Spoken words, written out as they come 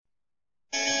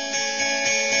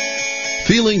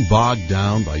Feeling bogged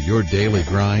down by your daily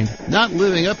grind? Not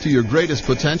living up to your greatest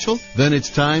potential? Then it's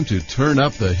time to turn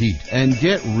up the heat and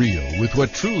get real with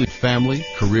what truly family,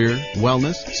 career,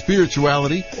 wellness,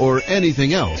 spirituality, or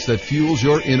anything else that fuels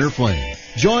your inner flame.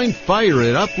 Join Fire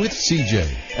It Up with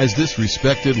CJ as this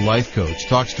respected life coach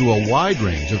talks to a wide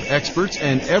range of experts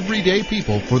and everyday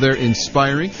people for their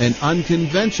inspiring and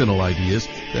unconventional ideas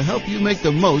to help you make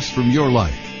the most from your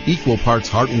life. Equal parts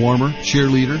heartwarmer,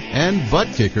 cheerleader, and butt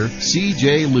kicker,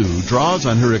 CJ Liu draws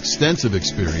on her extensive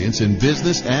experience in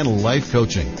business and life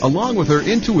coaching, along with her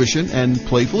intuition and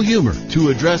playful humor, to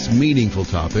address meaningful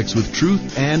topics with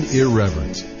truth and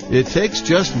irreverence. It takes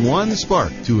just one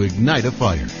spark to ignite a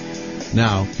fire.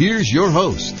 Now, here's your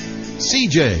host,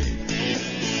 CJ.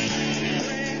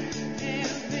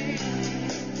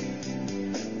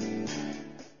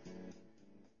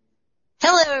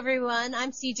 Hello, everyone.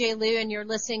 I'm CJ Liu, and you're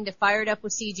listening to Fired Up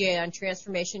with CJ on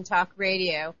Transformation Talk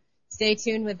Radio. Stay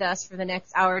tuned with us for the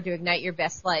next hour to ignite your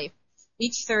best life.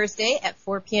 Each Thursday at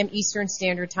 4 p.m. Eastern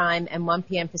Standard Time and 1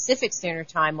 p.m. Pacific Standard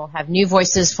Time, we'll have new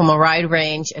voices from a wide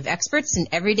range of experts and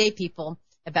everyday people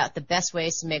about the best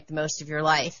ways to make the most of your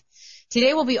life.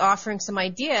 Today we'll be offering some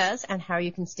ideas on how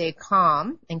you can stay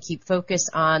calm and keep focus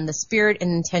on the spirit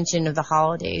and intention of the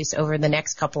holidays over the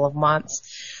next couple of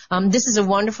months. This is a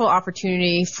wonderful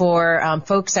opportunity for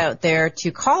folks out there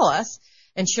to call us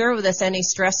and share with us any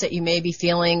stress that you may be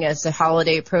feeling as the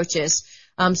holiday approaches.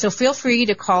 So feel free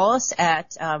to call us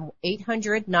at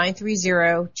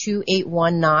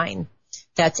 800-930-2819.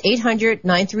 That's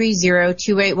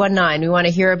 800-930-2819. We want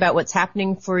to hear about what's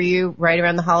happening for you right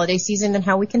around the holiday season and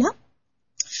how we can help.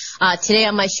 Today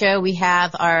on my show, we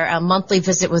have our monthly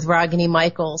visit with Ragini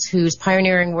Michaels, whose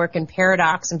pioneering work in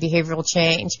paradox and behavioral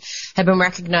change have been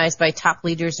recognized by top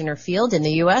leaders in her field in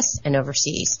the U.S. and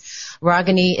overseas.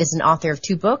 Ragini is an author of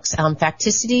 2 books,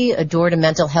 Facticity, A Door to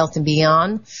Mental Health and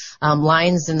Beyond,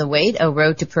 Lions in the Wait, A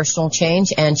Road to Personal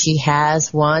Change, and she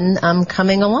has one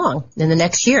coming along in the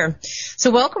next year. So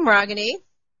welcome, Ragini.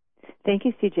 Thank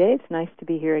you, CJ. It's nice to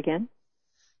be here again.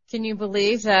 Can you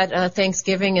believe that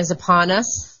Thanksgiving is upon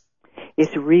us?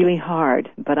 It's really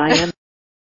hard, but I am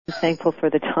thankful for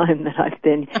the time that I've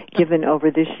been given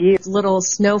over this year. Little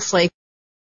snowflake.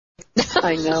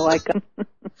 I know.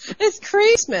 It's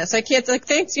Christmas. I can't,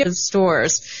 thanks to the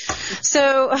stores.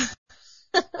 So,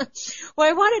 well,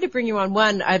 I wanted to bring you on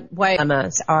why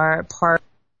are part,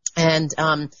 and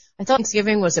I thought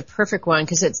Thanksgiving was a perfect one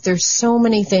because there's so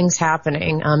many things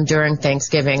happening during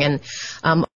Thanksgiving, and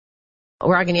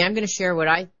Ragini, I'm going to share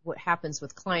what happens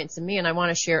with clients and me, and I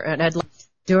want to share, and I'd like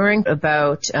during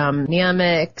about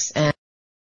dynamics and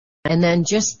then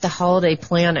just the holiday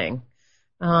planning.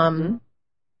 I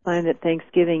find that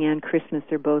Thanksgiving and Christmas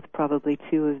are both probably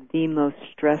 2 of the most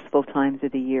stressful times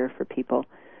of the year for people,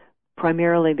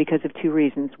 primarily because of 2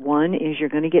 reasons. One is you're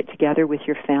going to get together with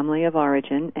your family of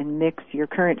origin and mix your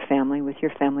current family with your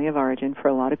family of origin for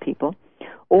a lot of people,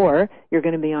 or you're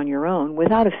going to be on your own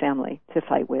without a family to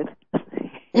fight with.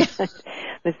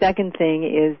 The second thing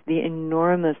is the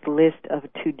enormous list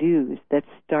of to-dos that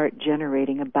start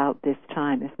generating about this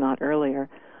time, if not earlier,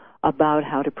 about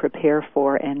how to prepare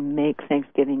for and make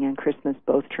Thanksgiving and Christmas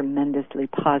both tremendously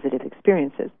positive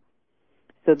experiences.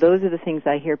 So those are the things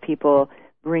I hear people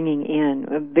bringing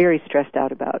in, very stressed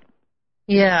out about.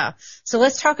 Yeah. So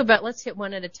let's hit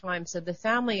one at a time. So the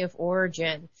family of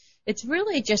origin. It's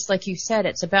really just like you said,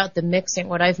 it's about the mixing.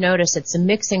 What I've noticed, it's a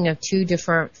mixing of 2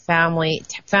 different family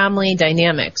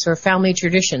dynamics or family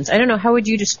traditions. I don't know, how would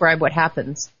you describe what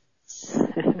happens?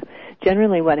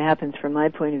 Generally what happens from my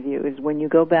point of view is when you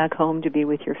go back home to be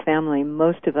with your family,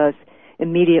 most of us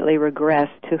immediately regress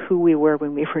to who we were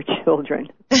when we were children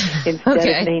instead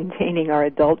of maintaining our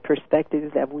adult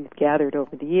perspectives that we've gathered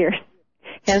over the years.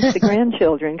 Hence, the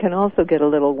grandchildren can also get a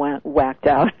little whacked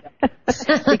out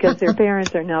because their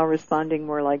parents are now responding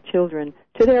more like children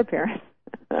to their parents.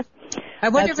 I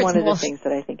wonder That's if one of the things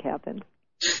that I think happens.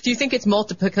 Do you think it's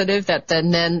multiplicative that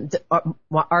then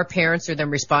our parents are then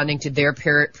responding to their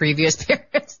previous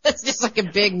parents? That's just like a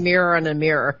big mirror on a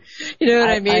mirror. You know what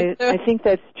I mean? I think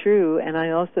that's true, and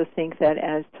I also think that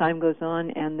as time goes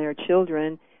on and their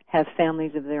children have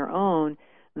families of their own,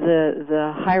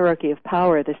 the hierarchy of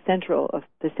power, the center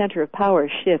of power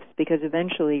shifts because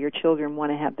eventually your children want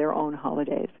to have their own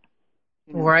holidays.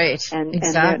 You know? Right.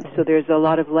 Exactly. So there's a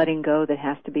lot of letting go that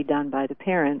has to be done by the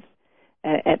parents,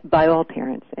 by all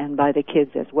parents, and by the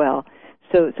kids as well.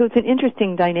 So it's an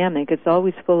interesting dynamic. It's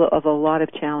always full of a lot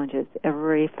of challenges,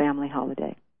 every family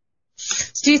holiday.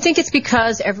 So do you think it's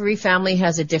because every family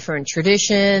has a different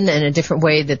tradition and a different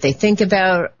way that they think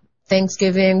about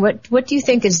Thanksgiving? What do you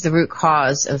think is the root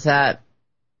cause of that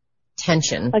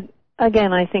tension?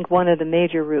 Again, I think one of the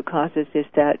major root causes is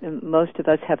that most of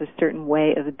us have a certain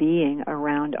way of being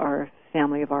around our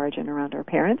family of origin, around our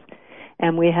parents,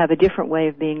 and we have a different way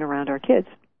of being around our kids.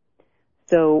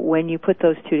 So when you put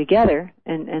those two together,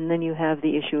 and then you have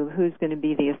the issue of who's going to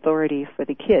be the authority for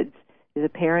the kids, the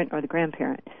parent or the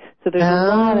grandparent. So there's a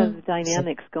lot of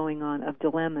dynamics going on, of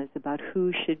dilemmas about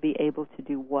who should be able to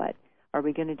do what. Are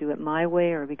we going to do it my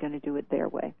way, or are we going to do it their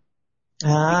way?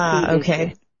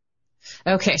 Okay.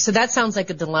 Okay, so that sounds like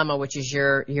a dilemma, which is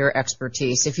your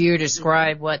expertise. If you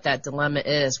describe what that dilemma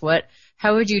is,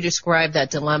 how would you describe that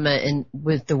dilemma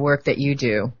with the work that you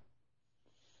do?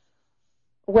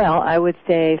 Well, I would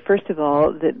say, first of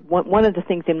all, that one of the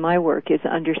things in my work is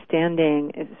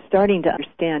starting to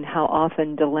understand how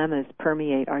often dilemmas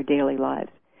permeate our daily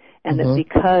lives. And that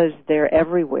because they're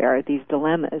everywhere, these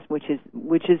dilemmas, which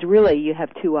is really, you have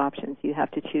two options. You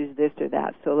have to choose this or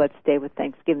that. So let's stay with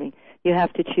Thanksgiving. You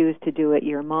have to choose to do it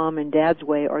your mom and dad's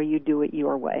way, or you do it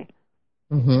your way.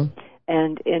 Mm-hmm.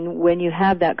 And when you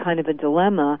have that kind of a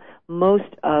dilemma, most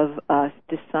of us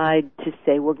decide to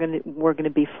say we're going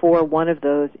to be for one of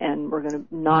those, and we're going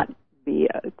to not be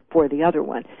for the other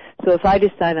one. So if I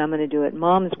decide I'm going to do it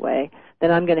mom's way,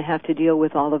 then I'm going to have to deal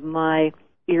with all of my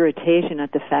irritation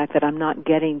at the fact that I'm not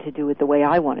getting to do it the way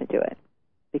I want to do it,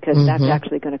 because that's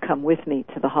actually going to come with me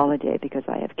to the holiday because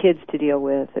I have kids to deal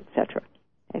with, etc.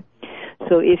 Okay?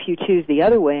 So if you choose the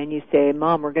other way and you say,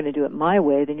 Mom, we're going to do it my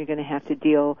way, then you're going to have to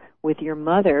deal with your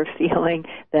mother feeling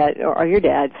that, or your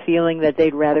dad feeling that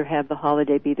they'd rather have the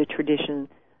holiday be the tradition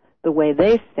the way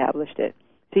they established it.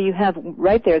 So you have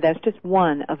right there, that's just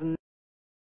one of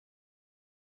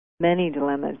many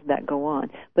dilemmas that go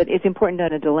on. But it's important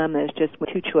that a dilemma is just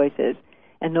two choices,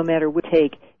 and no matter what you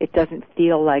take, it doesn't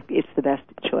feel like it's the best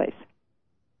choice.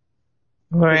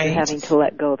 Right. You're having to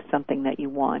let go of something that you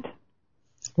want.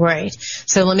 Right.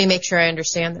 So let me make sure I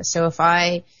understand this. So if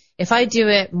I do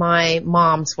it my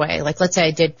mom's way, like let's say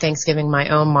I did Thanksgiving my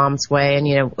own mom's way,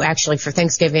 and actually for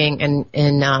Thanksgiving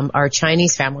in our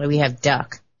Chinese family we have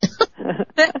duck.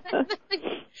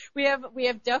 We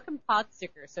have duck and pot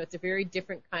stickers, so it's a very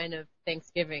different kind of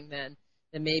Thanksgiving than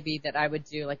maybe that I would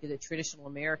do like the traditional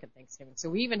American Thanksgiving. So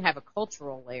we even have a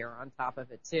cultural layer on top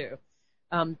of it too.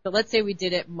 But let's say we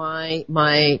did it my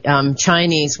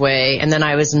Chinese way, and then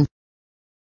I was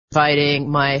inviting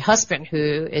my husband,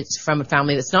 who is from a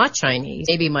family that's not Chinese.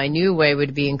 Maybe my new way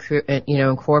would be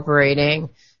incorporating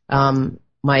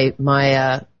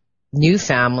my new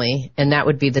family, and that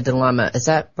would be the dilemma. Is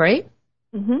that right?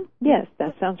 Mm-hmm. Yes,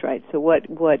 that sounds right. So what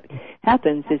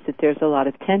happens is that there's a lot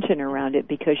of tension around it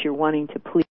because you're wanting to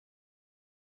please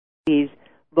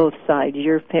both sides,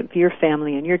 your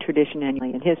family and your tradition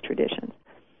and his traditions.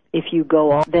 If you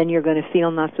go off, then you're going to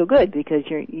feel not so good because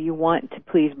you want to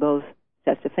please both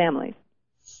sets of families.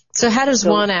 So how does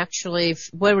one actually,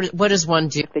 what does one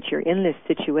do? That you're in this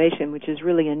situation, which is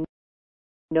really a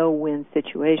no-win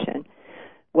situation.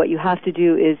 What you have to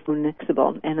do is be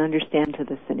flexible and understand to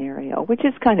the scenario, which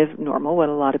is kind of normal, what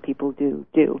a lot of people do.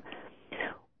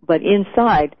 But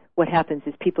inside, what happens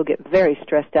is people get very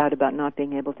stressed out about not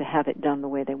being able to have it done the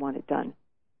way they want it done.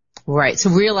 Right. So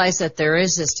realize that there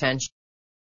is this tension.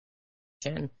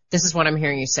 This is what I'm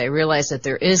hearing you say. Realize that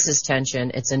there is this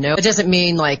tension. It's a no. It doesn't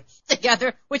mean like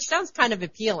together, which sounds kind of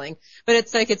appealing, but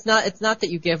it's like it's not that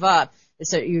you give up.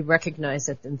 It's that you recognize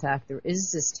that in fact there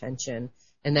is this tension.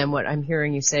 And then what I'm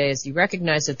hearing you say is you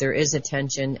recognize that there is a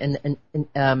tension and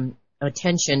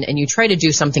you try to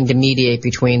do something to mediate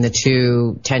between the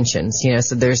two tensions.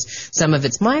 So there's some of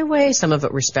it's my way, some of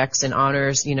it respects and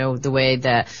honors, the way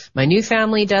that my new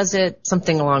family does it,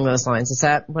 something along those lines. Is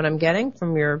that what I'm getting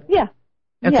from your? Yeah.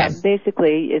 Okay. Yeah,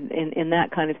 basically in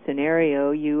that kind of scenario,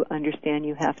 you understand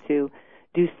you have to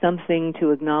do something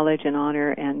to acknowledge and honor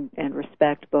and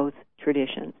respect both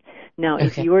traditions. Now,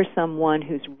 if you're someone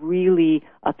who's really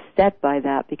upset by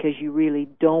that because you really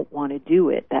don't want to do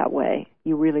it that way,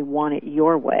 you really want it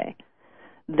your way,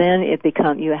 then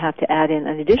you have to add in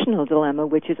an additional dilemma,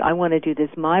 which is I want to do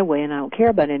this my way and I don't care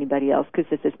about anybody else because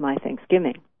this is my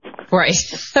Thanksgiving. Right.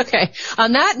 Okay.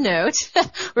 On that note,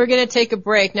 we're going to take a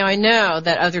break. Now, I know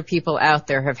that other people out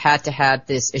there have had to have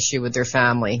this issue with their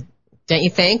family. Don't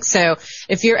you think? So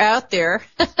if you're out there,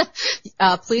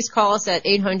 please call us at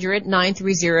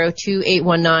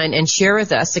 800-930-2819 and share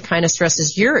with us the kind of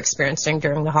stresses you're experiencing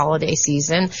during the holiday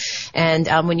season. And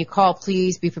when you call,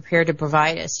 please be prepared to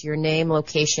provide us your name,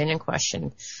 location, and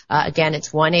question. Again,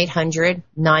 it's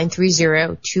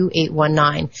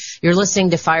 1-800-930-2819. You're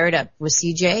listening to Fired Up with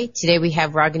CJ. Today we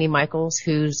have Ragini Michaels,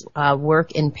 whose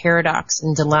work in paradox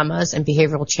and dilemmas and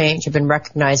behavioral change have been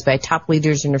recognized by top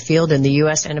leaders in their field in the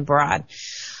U.S. and abroad.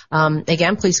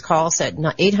 Again, please call us at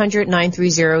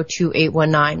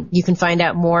 800-930-2819. You can find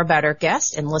out more about our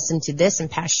guest and listen to this and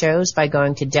past shows by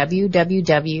going to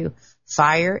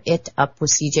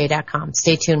www.fireitupwithcj.com.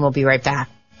 Stay tuned. We'll be right back.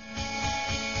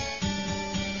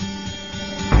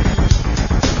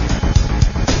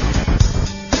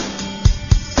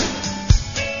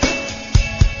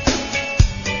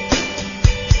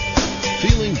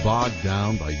 Bogged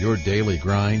down by your daily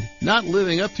grind? Not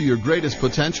living up to your greatest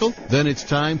potential? Then it's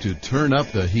time to turn up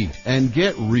the heat and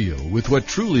get real with what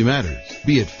truly matters.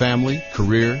 Be it family,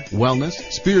 career, wellness,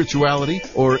 spirituality,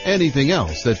 or anything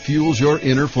else that fuels your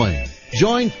inner flame.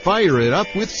 Join Fire It Up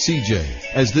with CJ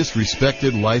as this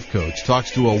respected life coach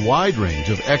talks to a wide range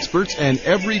of experts and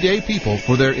everyday people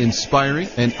for their inspiring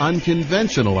and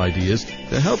unconventional ideas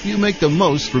to help you make the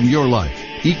most from your life.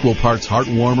 Equal parts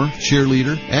heart-warmer,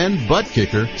 cheerleader, and butt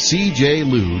kicker, CJ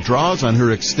Liu draws on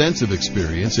her extensive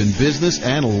experience in business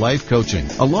and life coaching,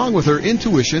 along with her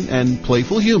intuition and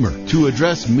playful humor, to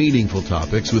address meaningful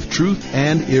topics with truth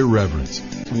and irreverence.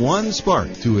 One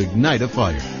spark to ignite a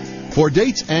fire. For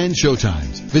dates and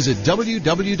showtimes, visit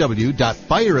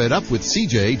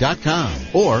www.fireitupwithcj.com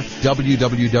or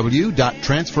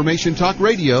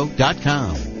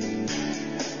www.transformationtalkradio.com.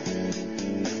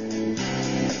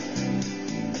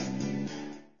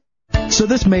 So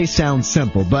this may sound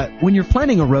simple, but when you're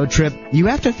planning a road trip, you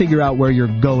have to figure out where you're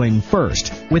going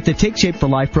first. With the Take Shape for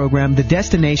Life program, the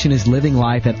destination is living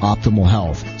life at optimal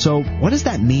health. So what does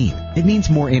that mean? It means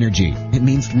more energy. It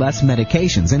means less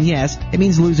medications. And yes, it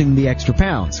means losing the extra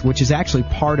pounds, which is actually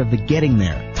part of the getting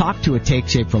there. Talk to a Take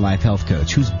Shape for Life health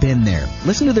coach who's been there.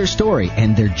 Listen to their story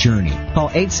and their journey. Call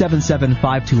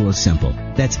 877-520-SIMPLE.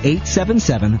 That's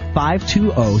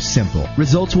 877-520-SIMPLE.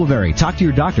 Results will vary. Talk to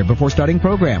your doctor before starting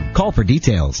program. Call for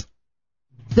details.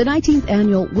 The 19th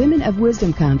Annual Women of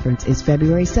Wisdom Conference is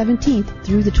February 17th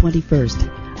through the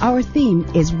 21st. Our theme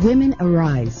is Women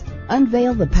Arise.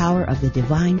 Unveil the power of the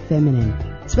divine feminine.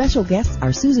 Special guests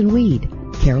are Susan Weed,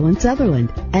 Carolyn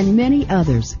Sutherland, and many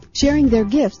others, sharing their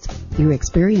gifts through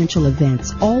experiential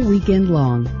events all weekend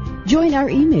long. Join our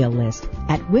email list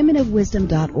at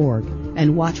womenofwisdom.org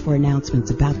and watch for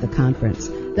announcements about the conference.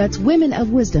 That's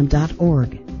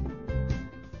womenofwisdom.org.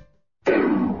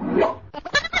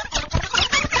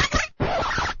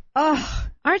 Ugh,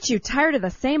 aren't you tired of the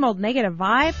same old negative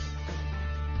vibe?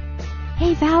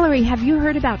 Hey, Valerie, have you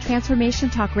heard about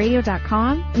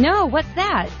TransformationTalkRadio.com? No, what's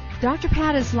that? Dr.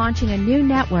 Pat is launching a new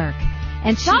network.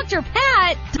 And Dr.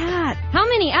 Pat? Dad! How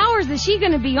many hours is she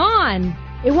going to be on?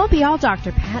 It won't be all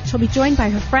Dr. Pat. She'll be joined by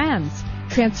her friends,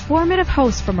 transformative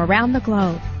hosts from around the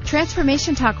globe.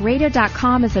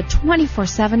 TransformationTalkRadio.com is a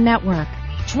 24/7 network.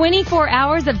 24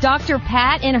 hours of Dr.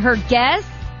 Pat and her guests?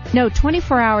 No,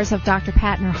 24 hours of Dr.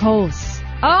 Pat and her hosts.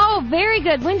 Oh, very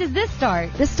good. When does this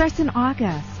start? This starts in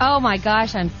August. Oh, my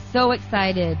gosh, I'm so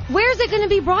excited. Where's it going to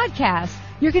be broadcast?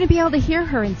 You're going to be able to hear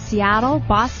her in Seattle,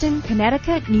 Boston,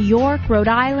 Connecticut, New York, Rhode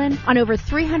Island, on over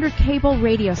 300 cable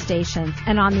radio stations,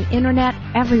 and on the Internet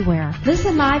everywhere.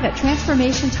 Listen live at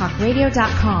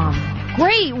TransformationTalkRadio.com.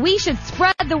 Great! We should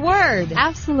spread the word.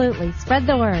 Absolutely. Spread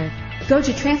the word. Go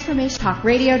to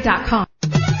TransformationTalkRadio.com.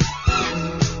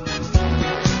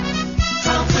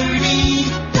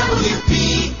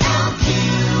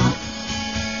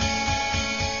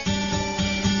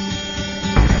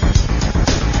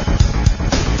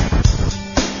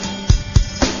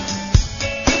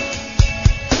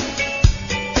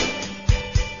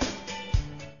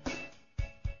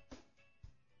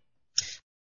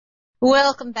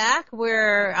 Welcome back.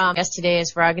 We're guest today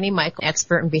is Ragini Michael,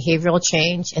 expert in behavioral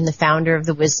change and the founder of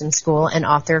the Wisdom School and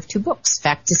author of 2 books,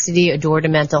 Facticity, A Door to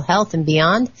Mental Health and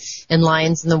Beyond, and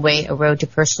Lions in the Way, A Road to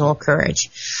Personal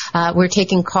Courage. We're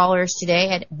taking callers today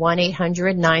at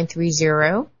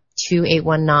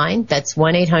 1-800-930-2819. That's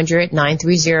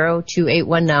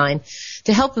 1-800-930-2819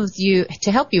 to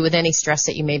help you with any stress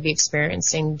that you may be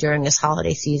experiencing during this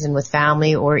holiday season with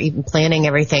family or even planning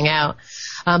everything out.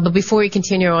 But before we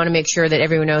continue, I want to make sure that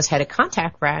everyone knows how to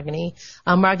contact Ragini.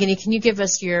 Ragini, can you give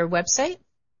us your website?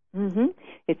 Mm-hmm.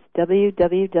 It's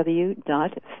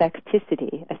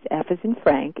www.facticity, that's F as in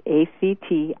Frank,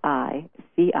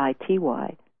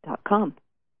 ACTICITY.com.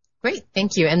 Great,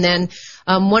 thank you. And then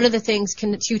one of the things,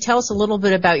 can you tell us a little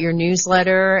bit about your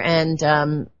newsletter and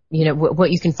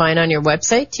what you can find on your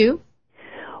website too?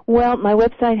 Well, my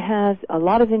website has a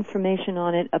lot of information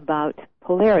on it about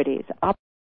polarities, opposites,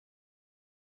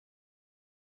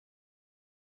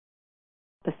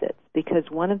 because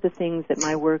one of the things that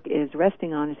my work is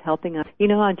resting on is helping us. You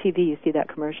know, on TV you see that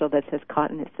commercial that says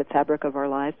cotton is the fabric of our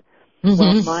lives? Mm-hmm.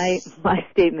 Well, my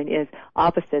statement is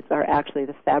opposites are actually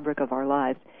the fabric of our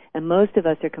lives. And most of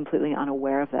us are completely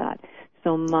unaware of that.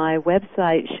 So my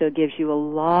website gives you a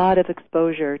lot of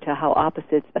exposure to how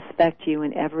opposites affect you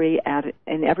in every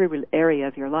area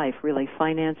of your life, really.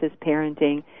 Finances,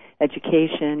 parenting,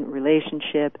 education,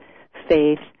 relationship,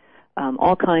 faith,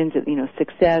 all kinds of,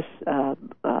 success,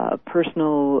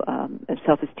 personal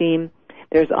self-esteem.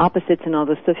 There's opposites in all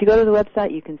those. So if you go to the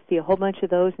website, you can see a whole bunch of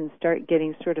those and start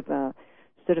getting sort of a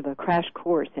crash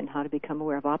course in how to become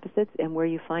aware of opposites and where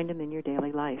you find them in your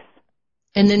daily life.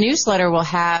 And the newsletter will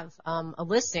have a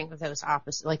listing of those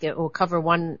opposites. Like it will cover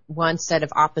one set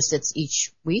of opposites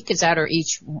each week. Is that, or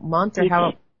each month, or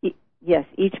how? Yes,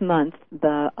 each month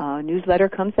the newsletter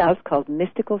comes out. It's called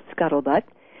Mystical Scuttlebutt,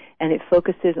 and it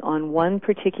focuses on one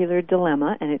particular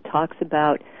dilemma, and it talks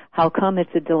about how come it's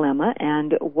a dilemma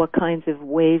and what kinds of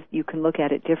ways you can look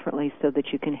at it differently so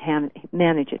that you can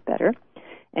manage it better.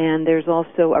 And there's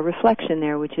also a reflection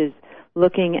there, which is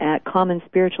looking at common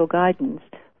spiritual guidance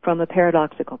from a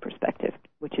paradoxical perspective,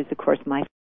 which is, of course, my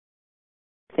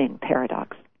thing,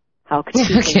 paradox. How can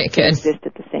two things exist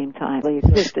at the same time?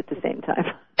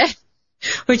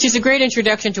 Which is a great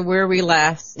introduction to where we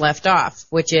left off,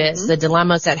 which is the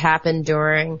dilemmas that happen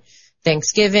during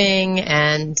Thanksgiving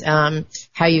and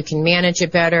how you can manage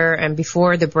it better. And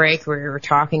before the break, we were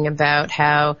talking about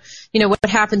how, what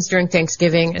happens during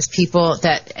Thanksgiving is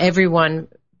everyone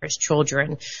as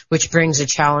children, which brings a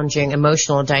challenging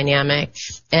emotional dynamic.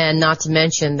 And not to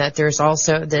mention that there's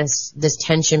also this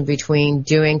tension between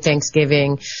doing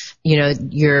Thanksgiving,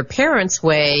 your parents'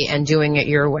 way and doing it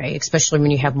your way, especially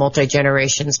when you have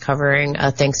multi-generations covering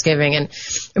Thanksgiving. And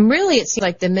really it seems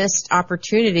like the missed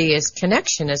opportunity is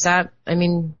connection.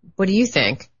 What do you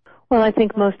think? Well, I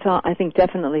think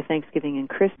definitely Thanksgiving and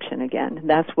Christmas again.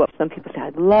 That's what some people say.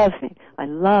 I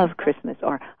love Christmas,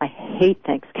 or I hate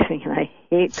Thanksgiving and I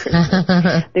hate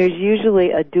Christmas. There's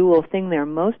usually a dual thing there.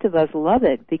 Most of us love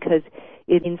it because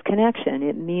it means connection.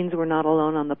 It means we're not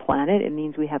alone on the planet. It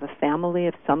means we have a family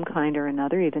of some kind or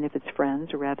another, even if it's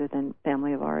friends rather than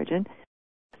family of origin.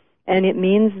 And it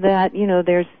means that,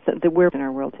 we're in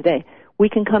our world today. We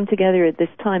can come together at this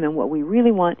time, and what we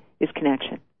really want is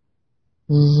connection.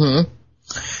 Mm-hmm.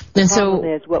 The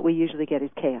problem is what we usually get is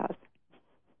chaos.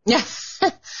 Yeah.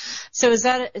 So is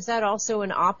that also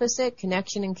an opposite,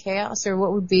 connection and chaos, or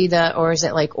what would be or is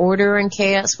it like order and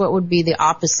chaos? What would be the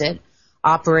opposite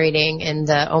operating in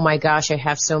oh my gosh, I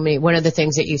have so many? One of the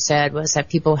things that you said was that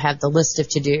people have the list of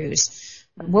to-dos.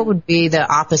 Mm-hmm. What would be the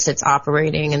opposites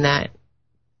operating in that?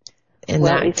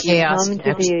 Chaos.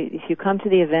 If you come to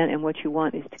the event and what you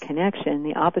want is connection,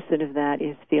 the opposite of that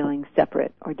is feeling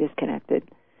separate or disconnected.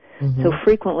 Mm-hmm. So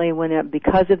frequently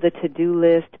because of the to-do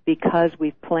list, because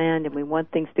we've planned and we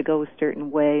want things to go a certain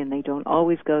way and they don't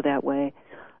always go that way,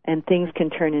 and things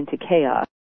can turn into chaos.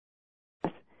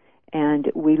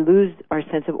 And we lose our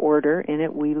sense of order in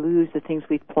it. We lose the things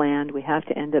we've planned. We have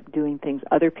to end up doing things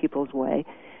other people's way.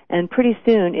 And pretty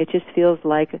soon it just feels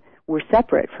like we're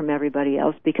separate from everybody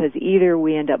else, because either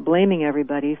we end up blaming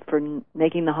everybody for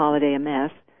making the holiday a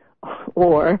mess,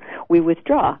 or we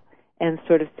withdraw and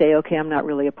sort of say, okay, I'm not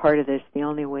really a part of this. The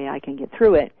only way I can get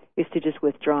through it is to just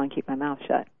withdraw and keep my mouth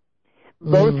shut.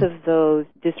 Both of those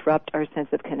disrupt our sense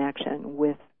of connection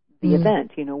with the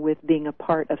event, with being a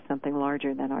part of something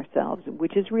larger than ourselves,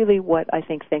 which is really what I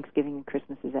think Thanksgiving and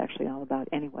Christmas is actually all about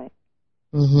anyway.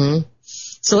 Mm-hmm.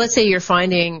 So let's say you're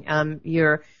finding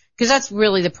because that's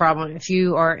really the problem. If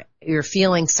you're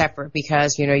feeling separate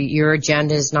because, your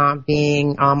agenda is not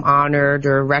being honored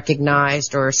or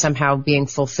recognized or somehow being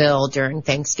fulfilled during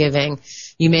Thanksgiving,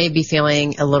 you may be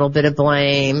feeling a little bit of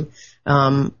blame.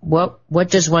 What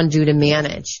does one do to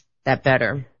manage that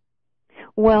better?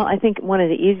 Well, I think one of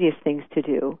the easiest things to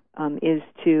do is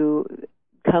to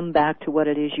come back to what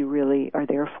it is you really are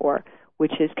there for,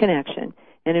 which is connection.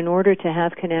 And in order to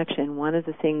have connection, one of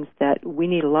the things that we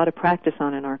need a lot of practice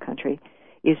on in our country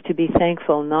is to be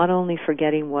thankful not only for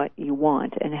getting what you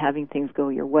want and having things go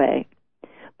your way,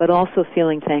 but also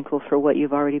feeling thankful for what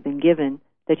you've already been given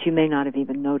that you may not have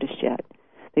even noticed yet.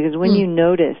 Because when you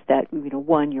notice that,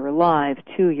 one, you're alive,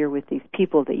 two, you're with these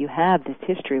people that you have this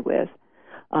history with,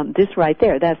 this right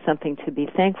there, that's something to be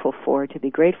thankful for, to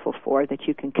be grateful for, that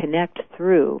you can connect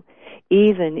through,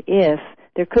 even if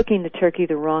they're cooking the turkey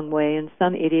the wrong way and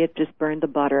some idiot just burned the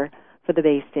butter for the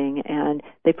basting and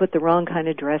they put the wrong kind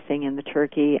of dressing in the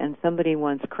turkey and somebody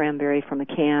wants cranberry from a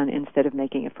can instead of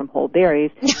making it from whole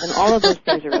berries, and all of those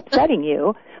things are upsetting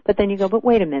you. But then you go, but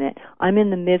wait a minute, I'm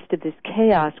in the midst of this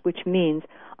chaos, which means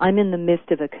I'm in the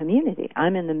midst of a community.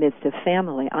 I'm in the midst of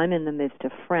family. I'm in the midst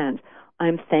of friends.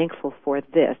 I'm thankful for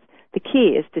this. The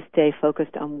key is to stay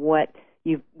focused on what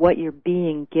you're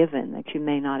being given that you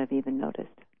may not have even noticed.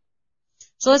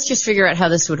 So let's just figure out how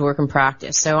this would work in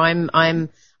practice. So I'm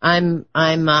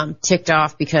ticked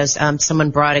off because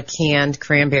someone brought a canned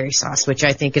cranberry sauce, which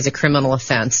I think is a criminal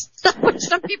offense, which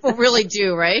some people really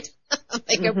do, right?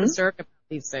 They go berserk about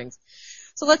these things.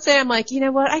 So let's say I'm like, you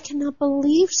know what? I cannot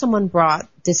believe someone brought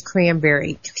this canned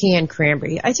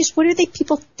cranberry. What are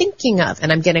people thinking of?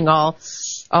 And I'm getting all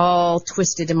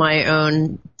twisted in my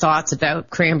own thoughts about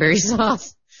cranberry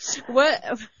sauce.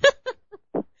 How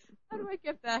do I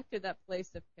get back to that place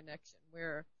of connection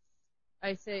where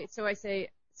I say,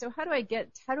 so how do I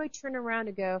turn around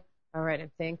and go, all right,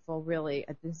 I'm thankful, really.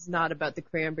 This is not about the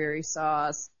cranberry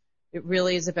sauce. It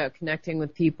really is about connecting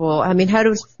with people. I mean, how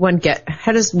does one get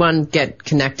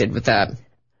connected with that?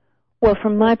 Well,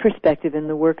 from my perspective in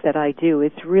the work that I do,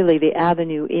 it's really the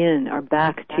avenue in or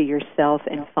back to yourself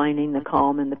and finding the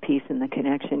calm and the peace and the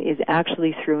connection is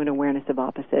actually through an awareness of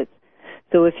opposites.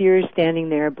 So if you're standing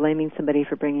there blaming somebody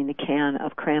for bringing a can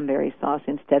of cranberry sauce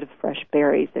instead of fresh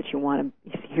berries that you want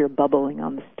to hear bubbling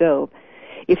on the stove,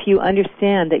 if you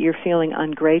understand that you're feeling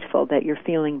ungrateful, that you're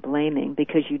feeling blaming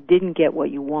because you didn't get what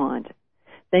you want,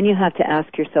 then you have to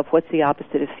ask yourself, what's the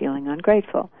opposite of feeling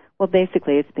ungrateful? Well,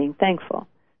 basically, it's being thankful.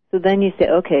 So then you say,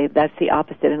 okay, that's the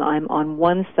opposite, and I'm on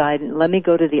one side, and let me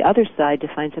go to the other side to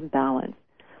find some balance.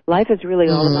 Life is really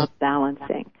all about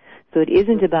balancing. So it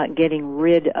isn't about getting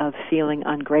rid of feeling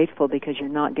ungrateful because you're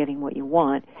not getting what you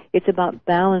want. It's about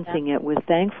balancing it with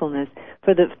thankfulness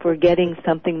for getting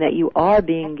something that you are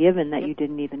being given that you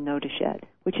didn't even notice yet,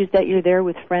 which is that you're there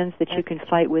with friends that you can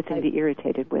fight with and be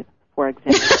irritated with, for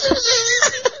example.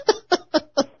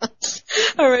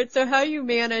 All right, so how you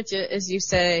manage it is you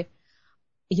say,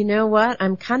 you know what,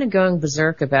 I'm kind of going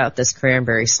berserk about this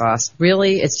cranberry sauce.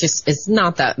 Really, it's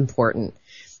not that important.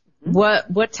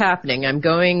 What's happening? I'm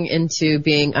going into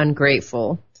being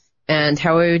ungrateful, and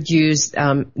how I would use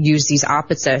these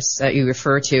opposites that you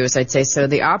refer to is I'd say, so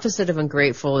the opposite of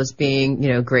ungrateful is being,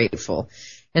 grateful.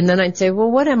 And then I'd say, well,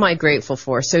 what am I grateful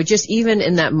for? So just even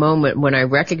in that moment when I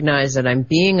recognize that I'm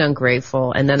being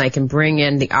ungrateful, and then I can bring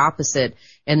in the opposite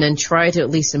and then try to, at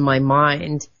least in my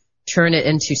mind, turn it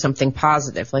into something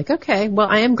positive. Like, okay, well,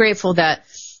 I am grateful that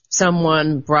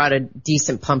someone brought a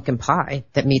decent pumpkin pie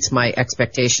that meets my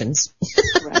expectations.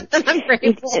 Right. I'm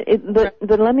grateful.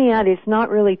 But let me add, it's not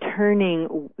really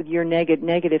turning your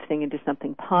negative thing into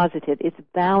something positive. It's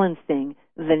balancing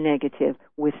the negative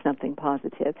with something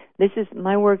positive.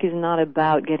 My work is not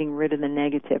about getting rid of the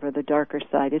negative or the darker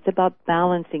side. It's about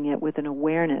balancing it with an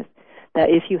awareness that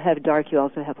if you have dark, you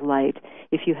also have light.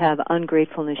 If you have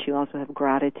ungratefulness, you also have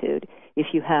gratitude.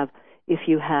 If you have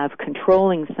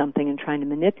controlling something and trying to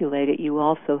manipulate it, you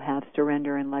also have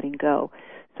surrender and letting go.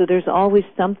 So there's always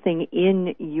something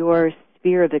in your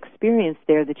sphere of experience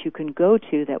there that you can go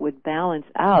to that would balance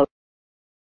out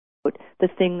the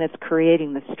thing that's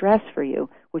creating the stress for you,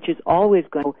 which is always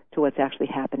going to what's actually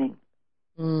happening.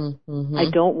 Mm-hmm. I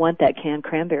don't want that canned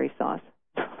cranberry sauce.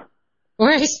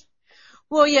 Right.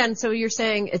 Well, yeah, and so you're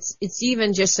saying it's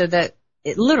even just so that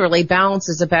it literally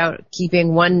balances about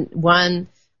keeping one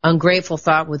ungrateful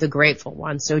thought with a grateful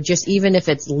one. So just even if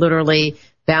it's literally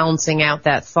balancing out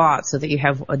that thought so that you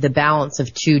have the balance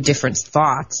of two different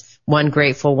thoughts, one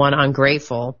grateful, one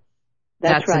ungrateful,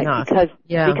 that's right, enough.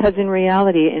 Because in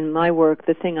reality, in my work,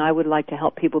 the thing I would like to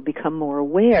help people become more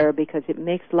aware, because it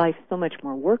makes life so much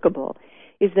more workable,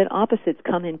 is that opposites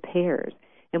come in pairs.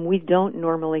 And we don't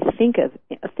normally think of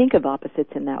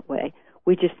opposites in that way.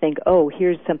 We just think, oh,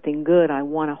 here's something good, I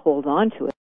want to hold on to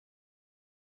it.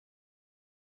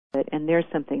 And there's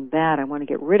something bad, I want to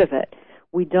get rid of it.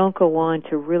 We don't go on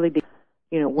to really be,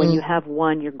 when you have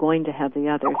one, you're going to have the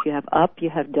other. If you have up, you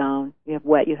have down. You have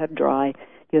wet, you have dry.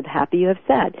 You have happy, you have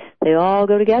sad. They all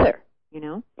go together,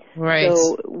 Right.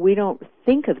 So we don't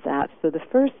think of that. So the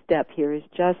first step here is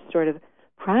just sort of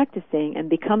practicing and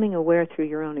becoming aware through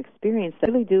your own experience that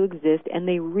they really do exist, and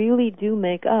they really do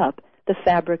make up the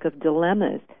fabric of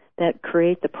dilemmas that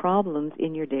create the problems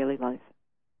in your daily life.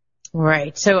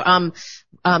 Right. So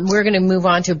we're going to move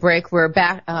on to a break. We're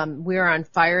back. We're on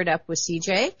Fired Up with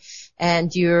CJ,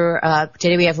 and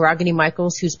today we have Ragini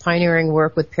Michaels, whose pioneering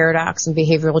work with paradox and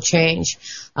behavioral change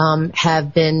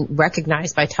have been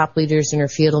recognized by top leaders in her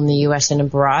field in the U.S. and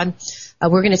abroad.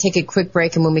 We're going to take a quick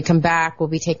break, and when we come back, we'll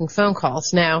be taking phone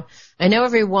calls. Now, I know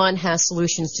everyone has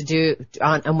solutions to do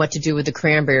on what to do with the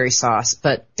cranberry sauce,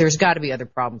 but there's got to be other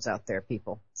problems out there,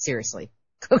 people. Seriously.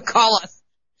 Call us.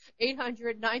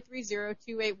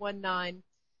 800-930-2819.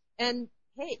 And,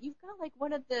 hey, you've got like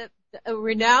one of the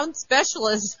renowned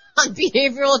specialists on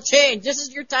behavioral change. This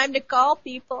is your time to call,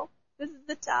 people. This is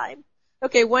the time.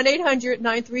 Okay,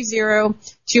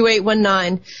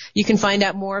 1-800-930-2819. You can find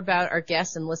out more about our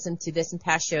guests and listen to this and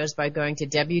past shows by going to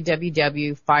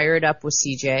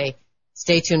www.fireitupwithcj.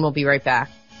 Stay tuned. We'll be right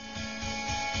back.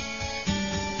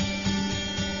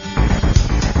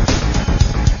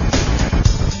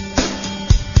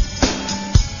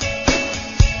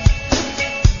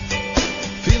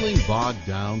 Bogged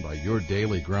down by your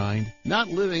daily grind? Not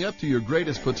living up to your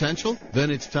greatest potential?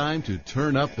 Then it's time to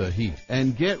turn up the heat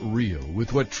and get real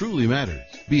with what truly matters.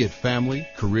 Be it family,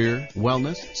 career,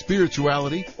 wellness,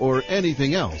 spirituality, or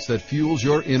anything else that fuels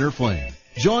your inner flame.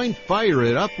 Join Fire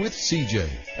It Up with CJ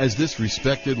as this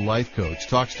respected life coach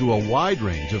talks to a wide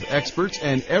range of experts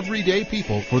and everyday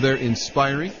people for their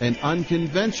inspiring and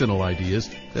unconventional ideas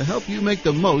to help you make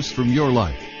the most from your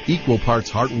life. Equal parts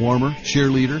heartwarmer,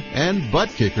 cheerleader, and butt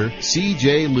kicker,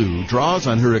 CJ Liu draws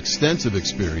on her extensive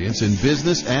experience in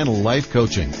business and life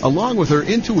coaching, along with her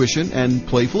intuition and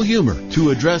playful humor,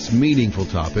 to address meaningful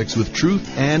topics with truth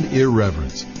and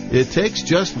irreverence. It takes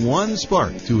just one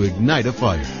spark to ignite a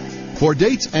fire. For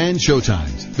dates and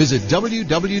showtimes, visit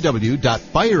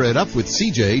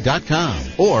www.fireitupwithcj.com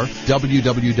or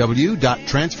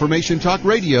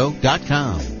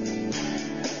www.transformationtalkradio.com.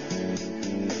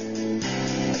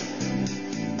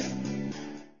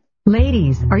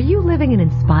 Ladies, are you living an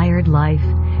inspired life?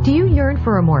 Do you yearn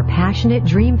for a more passionate,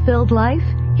 dream-filled life?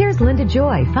 Here's Linda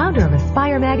Joy, founder of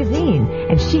Aspire Magazine,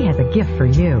 and she has a gift for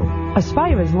you.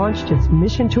 Aspire has launched its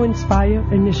Mission to Inspire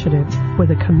initiative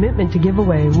with a commitment to give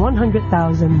away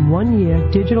 100,000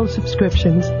 one-year digital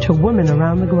subscriptions to women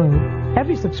around the globe.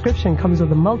 Every subscription comes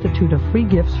with a multitude of free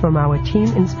gifts from our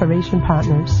team inspiration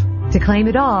partners. To claim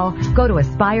it all, go to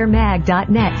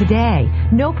aspiremag.net today.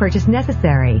 No purchase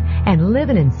necessary. And live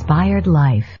an inspired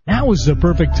life. Now is the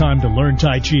perfect time to learn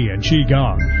Tai Chi and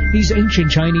Qigong. These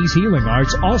ancient Chinese healing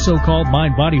arts, also called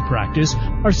mind-body practice,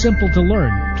 are simple to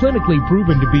learn, clinically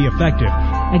proven to be effective,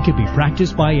 and can be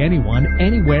practiced by anyone,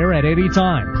 anywhere, at any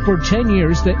time. For 10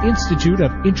 years, the Institute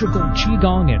of Integral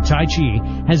Qigong and Tai Chi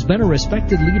has been a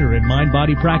respected leader in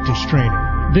mind-body practice training.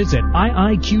 Visit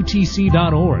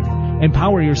iiqtc.org.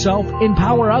 Empower yourself,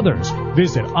 empower others.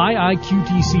 Visit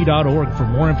iiqtc.org for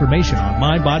more information on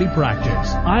mind-body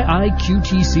practice.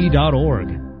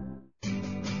 iiqtc.org.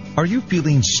 Are you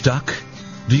feeling stuck?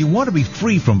 Do you want to be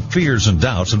free from fears and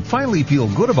doubts and finally feel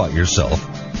good about yourself,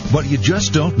 but you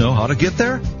just don't know how to get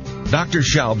there? Dr.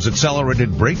 Schaub's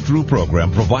Accelerated Breakthrough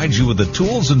Program provides you with the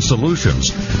tools and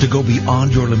solutions to go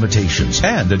beyond your limitations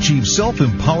and achieve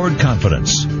self-empowered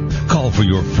confidence. Call for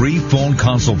your free phone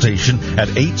consultation at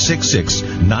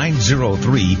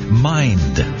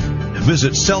 866-903-MIND.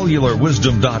 Visit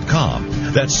cellularwisdom.com.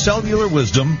 That's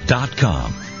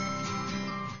cellularwisdom.com.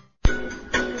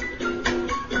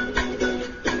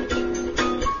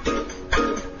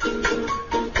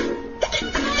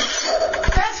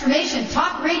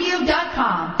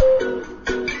 TransformationTalkRadio.com.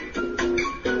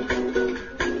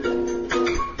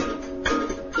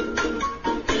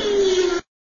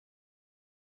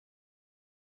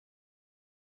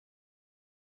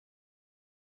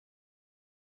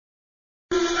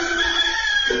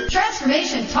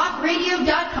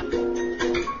 TransformationTalkRadio.com.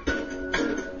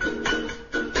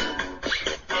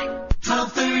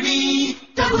 1230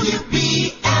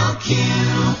 WBLQ.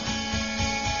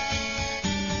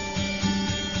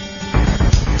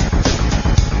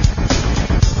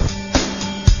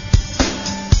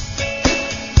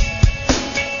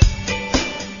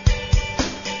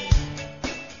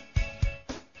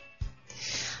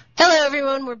 Hello,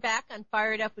 everyone. We're back on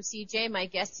Fired Up with CJ. My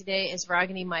guest today is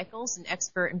Ragini Michaels, an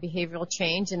expert in behavioral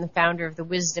change and the founder of the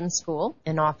Wisdom School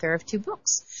and author of 2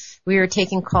 books. We are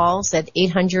taking calls at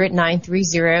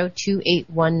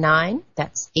 800-930-2819.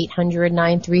 That's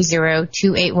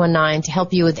 800-930-2819 to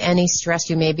help you with any stress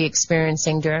you may be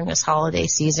experiencing during this holiday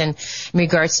season in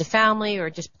regards to family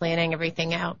or just planning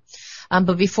everything out.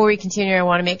 But before we continue, I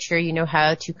want to make sure you know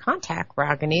how to contact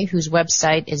Ragini, whose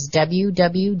website is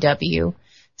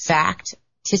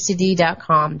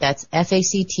www.facticity.com. That's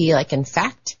F-A-C-T, like in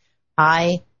fact,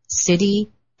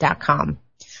 I-city.com.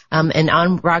 And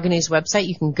on Ragini's website,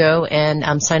 you can go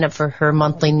and sign up for her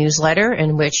monthly newsletter,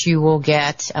 in which you will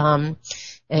get a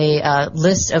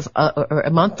list of a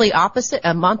monthly opposite.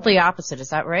 A monthly opposite,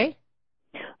 is that right?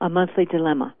 A monthly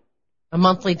dilemma. A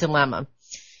monthly dilemma.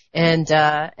 And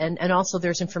also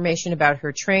there's information about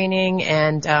her training,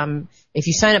 and if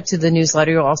you sign up to the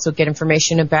newsletter, you'll also get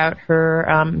information about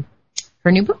her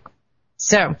new book.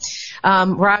 So,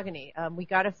 Ragini, we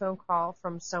got a phone call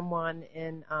from someone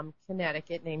in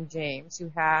Connecticut named James, who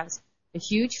has a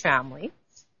huge family.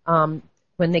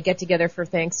 When they get together for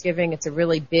Thanksgiving, it's a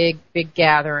really big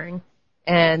gathering.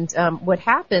 And what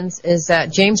happens is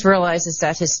that James realizes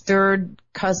that his third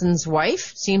cousin's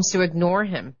wife seems to ignore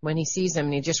him when he sees him,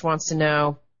 and he just wants to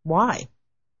know why.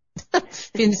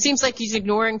 It seems like he's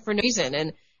ignoring for no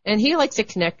reason, and he likes to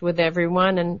connect with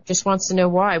everyone and just wants to know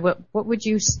why. What would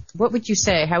you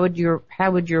say? How would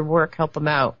your work help him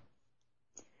out?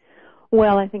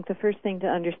 Well, I think the first thing to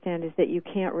understand is that you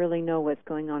can't really know what's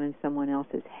going on in someone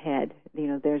else's head.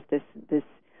 There's this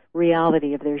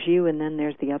reality of there's you and then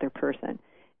there's the other person.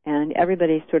 And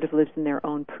everybody sort of lives in their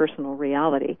own personal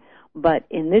reality. But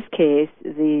in this case,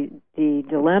 the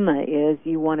dilemma is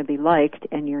you want to be liked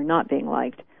and you're not being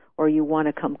liked, or you want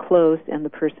to come close and the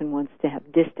person wants to have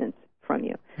distance from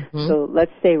you. Mm-hmm. So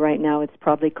let's say right now it's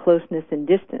probably closeness and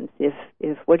distance.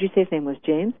 If what did you say his name was,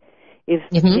 James? If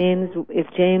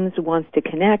James wants to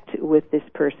connect with this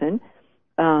person,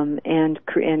 and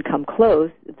come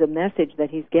close, the message that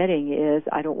he's getting is,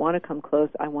 I don't want to come close,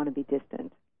 I want to be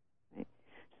distant. Right?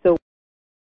 So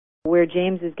where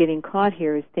James is getting caught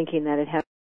here is thinking that it has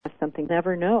something to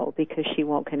never know because she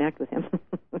won't connect with him,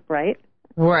 right?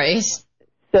 Right.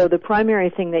 So the primary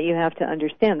thing that you have to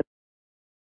understand,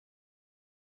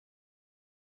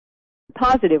 the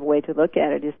positive way to look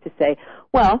at it is to say,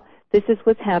 well, this is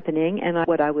what's happening and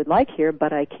what I would like here,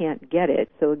 but I can't get it.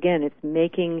 So again, it's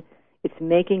making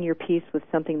your peace with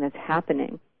something that's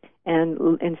happening.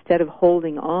 And instead of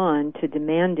holding on to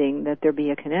demanding that there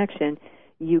be a connection,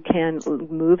 you can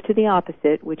move to the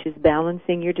opposite, which is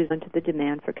balancing your desire to the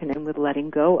demand for connection with letting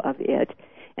go of it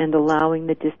and allowing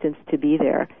the distance to be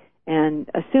there and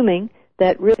assuming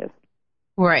that really.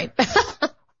 Right.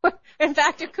 In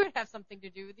fact, it could have something to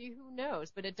do with you. Who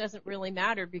knows? But it doesn't really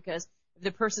matter because if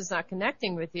the person's not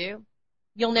connecting with you,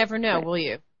 you'll never know, right. Will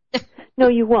you? No,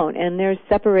 you won't. And there's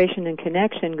separation and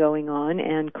connection going on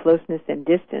and closeness and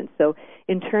distance. So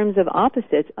in terms of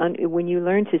opposites, when you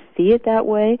learn to see it that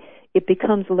way, it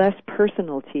becomes less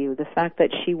personal to you. The fact that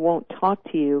she won't talk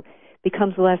to you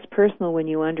becomes less personal when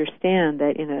you understand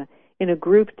that in a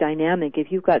group dynamic,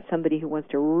 if you've got somebody who wants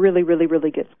to really, really,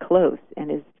 really get close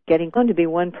and is getting to be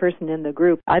one person in the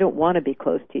group, I don't want to be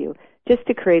close to you, just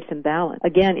to create some balance.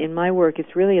 Again, in my work,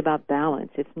 it's really about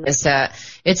balance. It's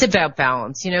about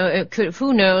balance.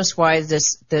 Who knows why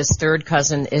this third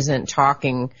cousin isn't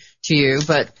talking to you,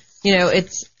 but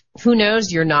it's who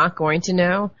knows. You're not going to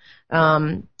know.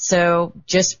 So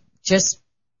just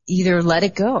either let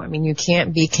it go. I mean, you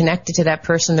can't be connected to that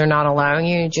person. They're not allowing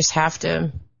you. You just have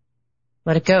to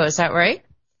let it go. Is that right?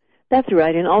 That's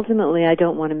right, and ultimately I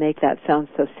don't want to make that sound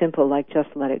so simple like just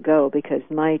let it go, because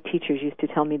my teachers used to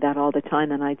tell me that all the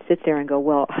time, and I'd sit there and go,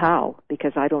 well, how?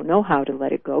 Because I don't know how to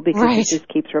let it go, because right. It just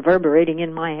keeps reverberating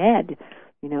in my head,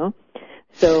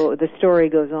 So the story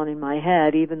goes on in my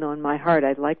head, even though in my heart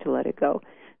I'd like to let it go.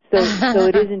 So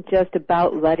it isn't just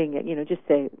about letting it, just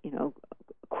say,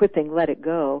 quipping, let it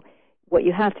go. What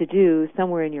you have to do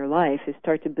somewhere in your life is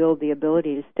start to build the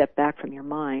ability to step back from your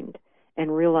mind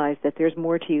and realize that there's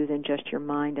more to you than just your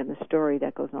mind and the story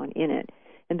that goes on in it.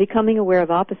 And becoming aware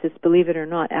of opposites, believe it or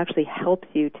not, actually helps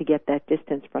you to get that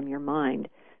distance from your mind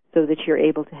so that you're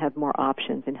able to have more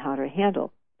options in how to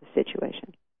handle the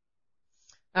situation.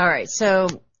 All right. So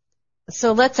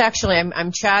let's actually,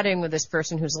 I'm chatting with this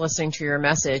person who's listening to your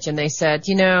message, and they said,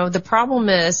 the problem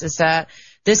is that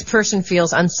this person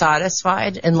feels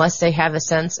unsatisfied unless they have a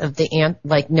sense of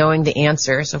knowing the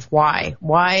answers of why.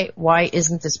 Why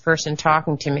isn't this person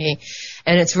talking to me?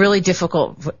 And it's really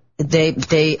difficult.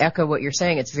 They echo what you're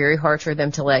saying. It's very hard for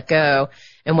them to let go.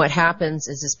 And what happens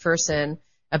is this person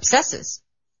obsesses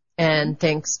and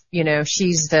thinks,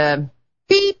 she's the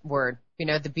beep word,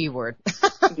 the B word.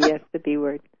 Yes, the B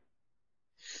word.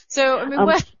 So, I mean,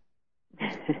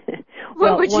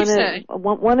 what would you say?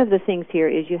 One of the things here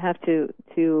is you have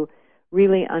to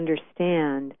really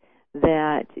understand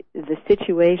that the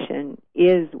situation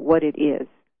is what it is.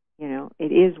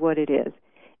 It is what it is.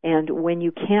 And when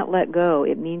you can't let go,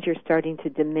 it means you're starting to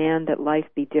demand that life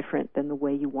be different than the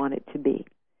way you want it to be.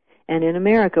 And in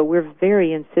America, we're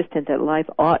very insistent that life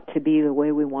ought to be the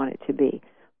way we want it to be.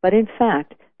 But in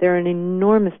fact, there are an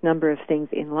enormous number of things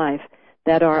in life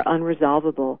that are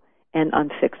unresolvable and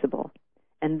unfixable.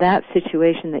 And that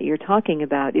situation that you're talking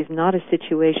about is not a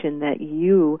situation that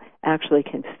you actually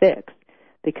can fix,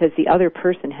 because the other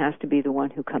person has to be the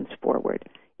one who comes forward.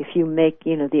 If you make,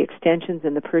 the extensions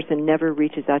and the person never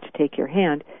reaches out to take your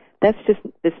hand,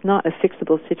 it's not a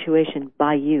fixable situation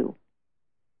by you.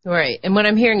 Right. And what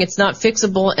I'm hearing, it's not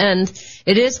fixable, and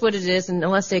it is what it is, and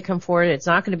unless they come forward, it's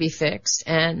not going to be fixed,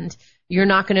 and you're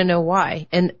not going to know why.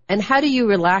 And how do you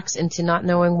relax into not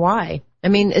knowing why? I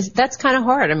mean, that's kind of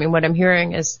hard. I mean, what I'm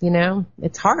hearing is,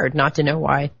 it's hard not to know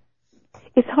why.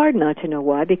 It's hard not to know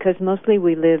why, because mostly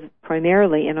we live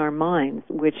primarily in our minds,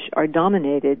 which are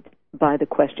dominated by the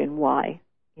question why.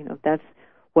 You know, that's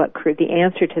what the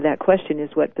answer to that question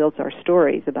is what builds our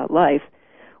stories about life,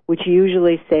 which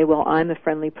usually say, well, I'm a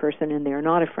friendly person and they're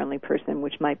not a friendly person,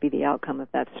 which might be the outcome of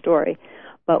that story.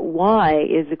 But why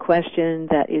is a question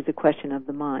that is a question of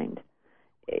the mind.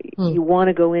 You want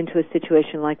to go into a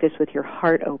situation like this with your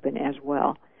heart open as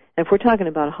well. And if we're talking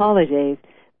about holidays,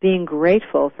 being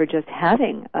grateful for just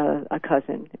having a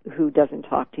cousin who doesn't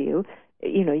talk to you,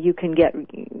 you know, you can get a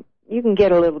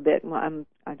little bit, well,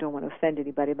 I don't want to offend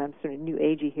anybody, but I'm sort of new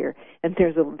agey here, and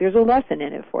there's a lesson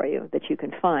in it for you that you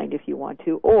can find if you want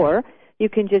to, or you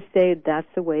can just say that's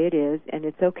the way it is and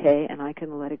it's okay and I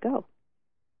can let it go.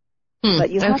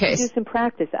 But you have to do some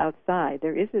practice outside.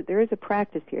 There is a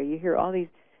practice here. You hear all these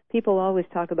people always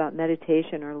talk about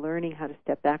meditation or learning how to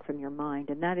step back from your mind,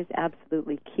 and that is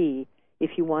absolutely key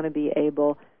if you want to be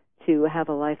able to have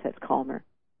a life that's calmer.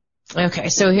 Okay,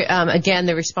 so again,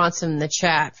 the response in the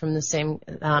chat from the same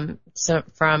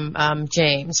from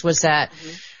James was that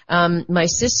my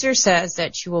sister says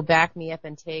that she will back me up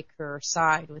and take her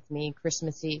side with me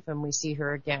Christmas Eve when we see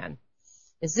her again.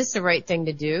 Is this the right thing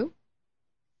to do?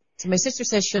 So my sister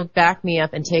says she'll back me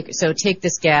up and take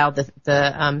this gal,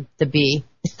 the bee.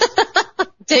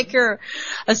 Take her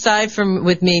aside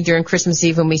with me during Christmas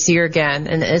Eve when we see her again.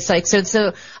 And it's like,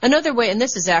 so another way, and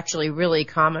this is actually a really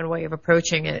common way of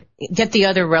approaching it, get the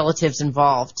other relatives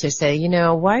involved to say, you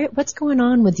know, what's going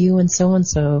on with you and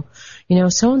so-and-so? You know,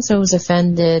 so-and-so is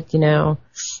offended, you know,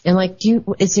 and like,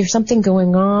 is there something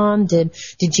going on? Did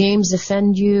James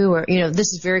offend you? Or, you know,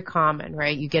 this is very common,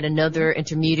 right? You get another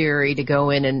intermediary to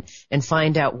go in and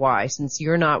find out why, since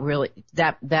you're not really,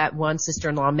 that one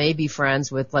sister-in-law may be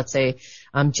friends with, let's say,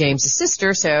 James'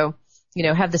 sister, so, you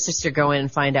know, have the sister go in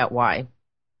and find out why.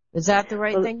 Is that the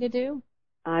right thing to do?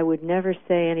 I would never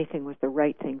say anything was the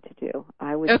right thing to do.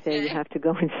 I would say you have to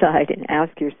go inside and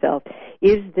ask yourself,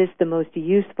 is this the most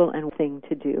useful thing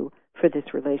to do for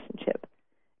this relationship?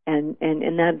 And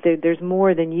that there's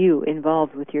more than you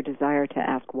involved with your desire to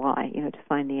ask why, you know, to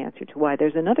find the answer to why.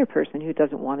 There's another person who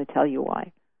doesn't want to tell you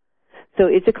why. So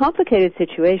it's a complicated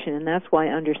situation, and that's why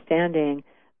understanding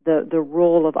the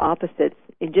role of opposites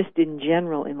in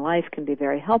general in life can be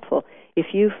very helpful.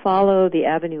 If you follow the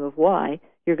avenue of why,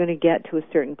 you're going to get to a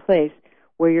certain place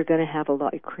where you're going to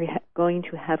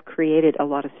have created a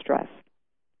lot of stress.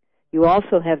 You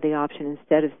also have the option,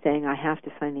 instead of saying I have to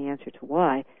find the answer to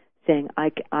why, saying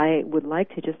I would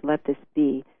like to just let this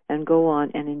be and go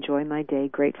on and enjoy my day,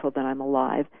 grateful that I'm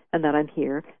alive and that I'm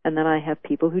here and that I have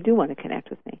people who do want to connect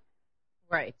with me.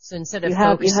 Right. So instead of instead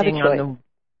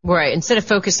of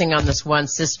focusing on this one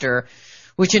sister,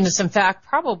 which is in fact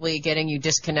probably getting you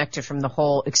disconnected from the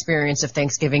whole experience of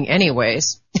Thanksgiving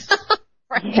anyways.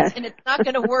 Right? Yes. And it's not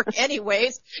going to work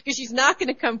anyways because she's not going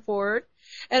to come forward.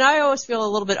 And I always feel a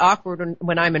little bit awkward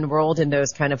when I'm enrolled in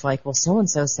those kind of like, well,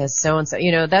 so-and-so says so-and-so.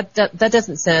 You know, that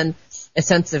doesn't send a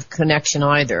sense of connection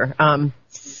either.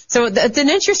 So that's an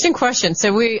interesting question.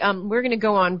 So we're going to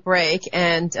go on break,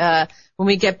 and when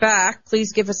we get back,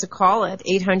 please give us a call at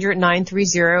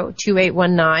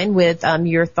 800-930-2819 with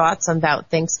your thoughts about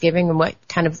Thanksgiving and what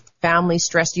kind of family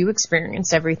stress you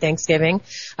experience every Thanksgiving.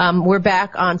 We're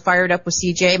back on Fired Up with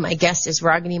CJ. My guest is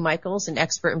Ragini Michaels, an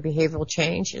expert in behavioral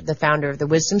change, the founder of the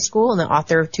Wisdom School and the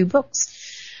author of 2 books.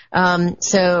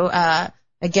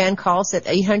 Again, call us at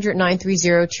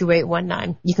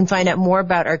 800-930-2819. You can find out more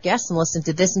about our guests and listen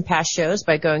to this and past shows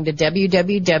by going to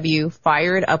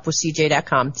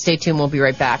www.firedupwithcj.com. Stay tuned. We'll be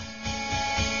right back.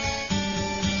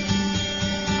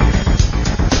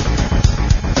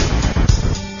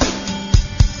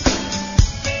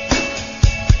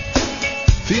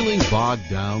 Feeling bogged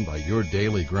down by your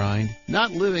daily grind?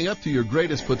 Not living up to your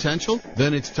greatest potential?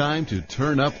 Then it's time to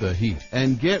turn up the heat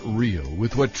and get real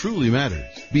with what truly matters.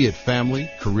 Be it family,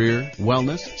 career,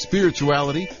 wellness,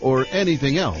 spirituality, or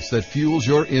anything else that fuels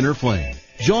your inner flame.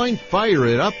 Join Fire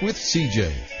It Up with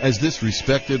CJ as this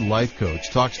respected life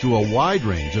coach talks to a wide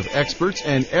range of experts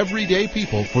and everyday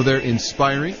people for their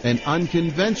inspiring and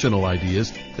unconventional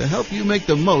ideas to help you make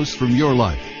the most from your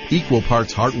life. Equal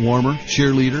parts heartwarmer,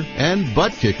 cheerleader, and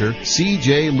butt kicker,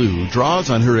 CJ Liu draws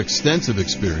on her extensive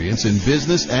experience in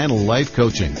business and life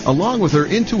coaching, along with her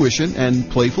intuition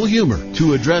and playful humor,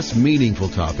 to address meaningful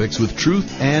topics with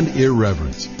truth and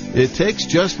irreverence. It takes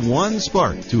just one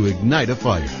spark to ignite a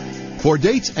fire. For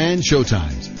dates and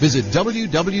showtimes, visit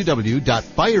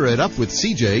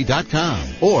www.fireitupwithcj.com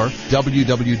or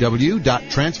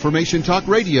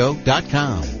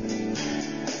www.transformationtalkradio.com.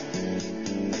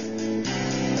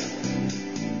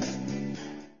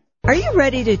 Are you you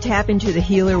ready to tap into the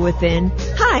healer within?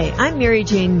 Hi, I'm Mary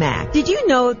Jane Mack. Did you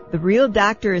know the real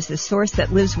doctor is the source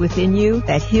that lives within you,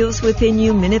 that heals within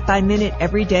you minute by minute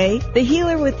every day? The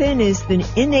healer within is the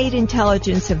innate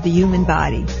intelligence of the human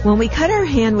body. When we cut our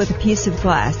hand with a piece of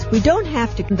glass, we don't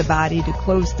have to cut the body to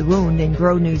close the wound and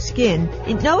grow new skin.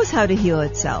 It knows how to heal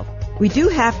itself. We do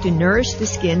have to nourish the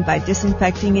skin by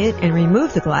disinfecting it and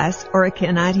remove the glass, or it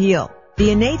cannot heal.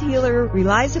 The innate healer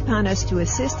relies upon us to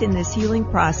assist in this healing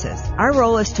process. Our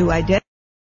role is to identify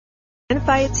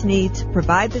its needs,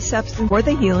 provide the substance for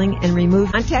the healing, and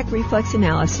remove. Contact reflex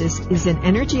analysis is an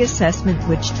energy assessment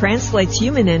which translates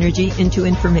human energy into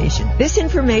information. This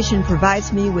information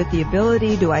provides me with the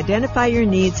ability to identify your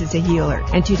needs as a healer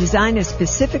and to design a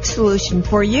specific solution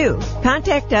for you.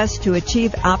 Contact us to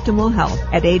achieve optimal health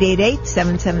at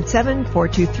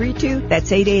 888-777-4232.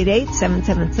 That's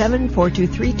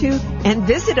 888-777-4232. And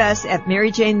visit us at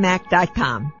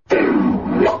maryjanemack.com.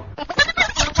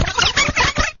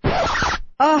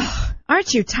 Oh,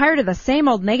 aren't you tired of the same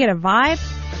old negative vibe?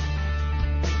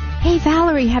 Hey,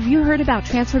 Valerie, have you heard about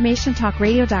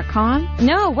TransformationTalkRadio.com?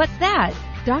 No, what's that?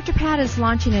 Dr. Pat is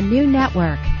launching a new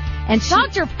network. And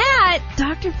Dr. Pat?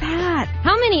 Dr. Pat.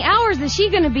 How many hours is she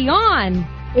going to be on?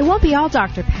 It won't be all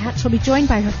Dr. Pat. She'll be joined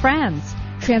by her friends,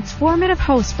 transformative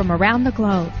hosts from around the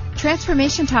globe.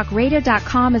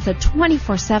 TransformationTalkRadio.com is a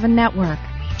 24/7 network.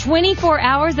 24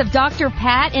 hours of Dr.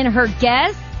 Pat and her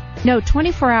guests? No,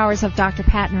 24 hours of Dr.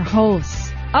 Pat and her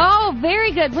hosts. Oh,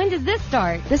 very good. When does this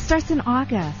start? This starts in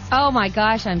August. Oh my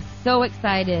gosh, I'm so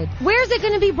excited. Where's it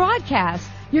going to be broadcast?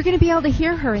 You're going to be able to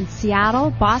hear her in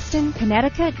Seattle, Boston,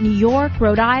 Connecticut, New York,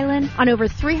 Rhode Island, on over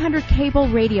 300 cable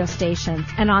radio stations,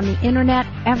 and on the internet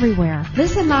everywhere.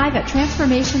 Listen live at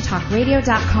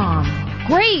TransformationTalkRadio.com.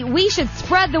 Great, we should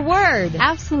spread the word.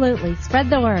 Absolutely, spread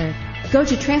the word. Go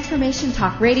to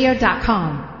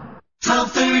TransformationTalkRadio.com.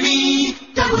 1230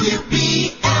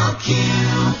 WBLQ.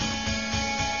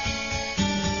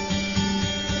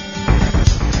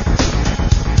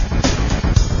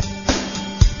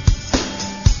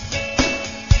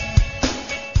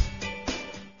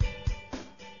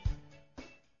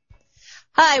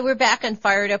 Hi, we're back on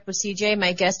Fired Up with CJ.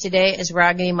 My guest today is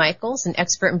Ragini Michaels, an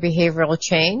expert in behavioral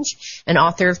change and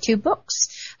author of 2 books.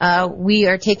 We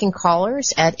are taking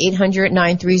callers at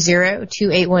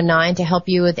 800-930-2819 to help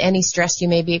you with any stress you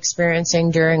may be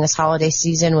experiencing during this holiday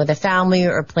season with a family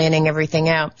or planning everything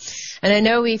out. And I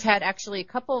know we've had actually a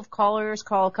couple of callers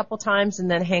call a couple times and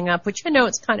then hang up, which I know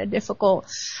it's kind of difficult.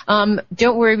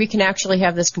 Don't worry, we can actually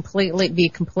have this be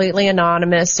completely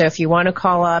anonymous. So if you want to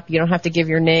call up, you don't have to give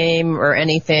your name or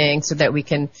anything so that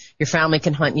your family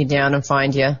can hunt you down and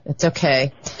find you. It's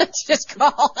okay. Just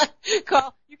call.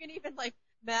 You can even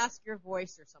mask your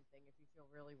voice or something if you feel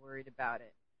really worried about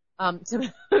it. So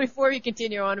before we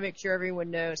continue, I want to make sure everyone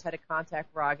knows how to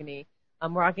contact Ragini.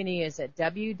 Ragini is at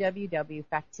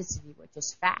www.facticity, which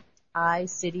is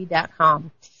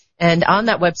facticity.com. And on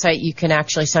that website, you can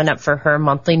actually sign up for her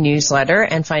monthly newsletter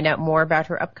and find out more about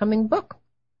her upcoming book.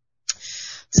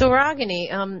 So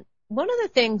Ragini, one of the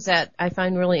things that I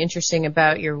find really interesting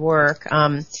about your work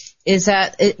is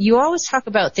that you always talk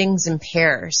about things in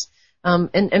pairs.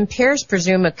 And pairs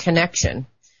presume a connection.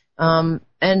 And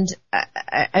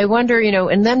I wonder,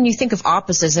 and then you think of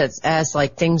opposites as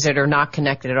like things that are not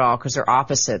connected at all because they're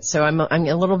opposites. So I'm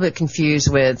a little bit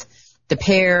confused with the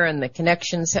pair and the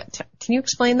connections. Can you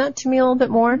explain that to me a little bit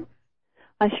more?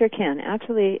 I sure can.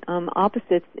 Actually,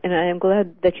 opposites, and I am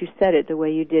glad that you said it the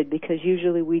way you did, because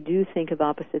usually we do think of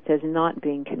opposites as not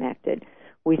being connected.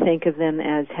 We think of them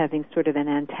as having sort of an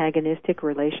antagonistic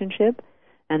relationship,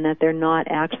 and that they're not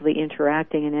actually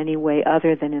interacting in any way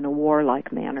other than in a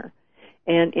warlike manner.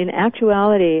 And in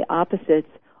actuality, opposites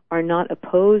are not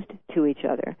opposed to each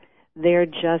other. They're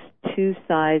just 2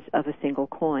 sides of a single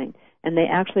coin, and they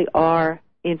actually are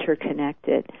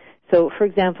interconnected. So, for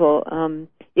example,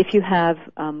 if you have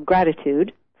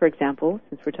gratitude, for example,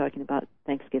 since we're talking about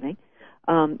Thanksgiving,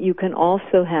 you can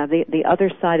also have the other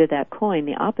side of that coin,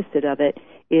 the opposite of it,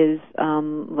 is,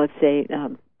 let's say,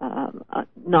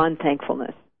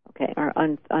 non-thankfulness, okay, or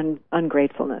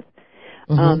ungratefulness.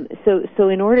 Mm-hmm. So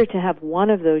in order to have one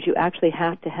of those, you actually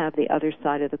have to have the other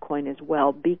side of the coin as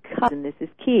well, because, and this is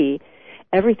key,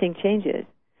 everything changes.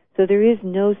 So there is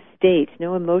no state,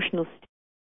 no emotional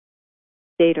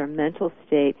state or mental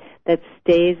state that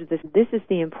stays. This is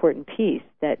the important piece,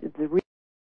 that the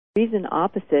reason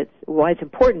opposites, why it's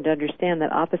important to understand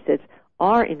that opposites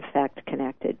are in fact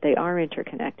connected, they are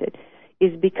interconnected,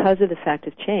 is because of the fact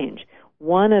of change.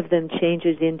 One of them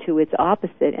changes into its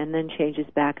opposite and then changes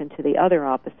back into the other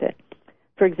opposite.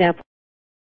 For example,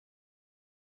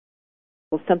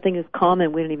 something as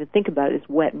common, we don't even think about it, is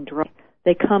wet and dry.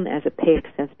 They come as a paid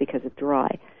expense because it's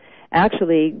dry.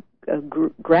 Actually,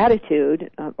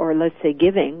 gratitude, or let's say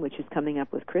giving, which is coming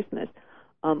up with Christmas,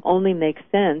 only makes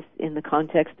sense in the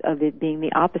context of it being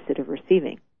the opposite of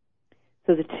receiving.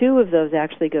 So the two of those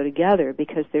actually go together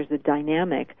because there's a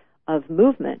dynamic of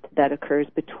movement that occurs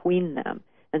between them.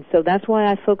 And so that's why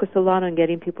I focus a lot on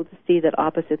getting people to see that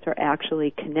opposites are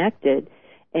actually connected,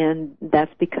 and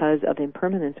that's because of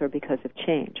impermanence or because of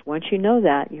change. Once you know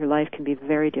that, your life can be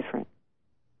very different.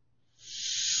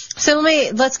 So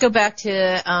let's go back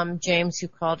to James, who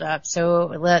called up. So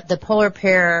the polar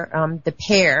pair, the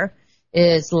pair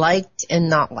is liked and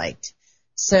not liked.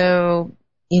 So,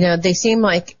 they seem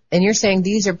like, and you're saying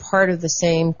these are part of the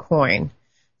same coin.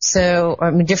 So,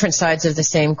 different sides of the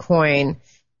same coin,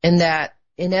 and that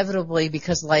inevitably,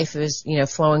 because life is,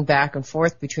 flowing back and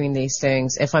forth between these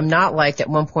things, if I'm not liked, at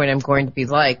one point I'm going to be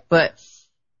liked. But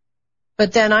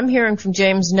then I'm hearing from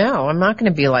James, no, I'm not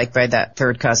going to be liked by that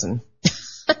third cousin.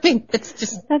 I mean, it's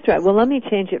just... That's right. Well, let me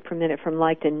change it for a minute from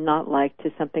liked and not liked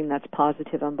to something that's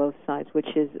positive on both sides, which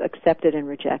is accepted and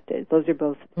rejected. Those are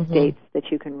both states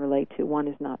that you can relate to. One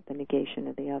is not the negation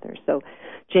of the other. So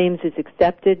James is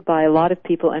accepted by a lot of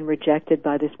people and rejected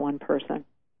by this one person,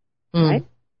 right?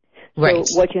 Right.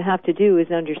 So what you have to do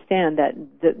is understand that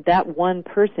that one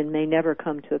person may never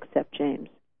come to accept James,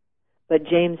 but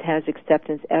James has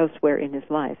acceptance elsewhere in his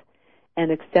life.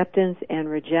 And acceptance and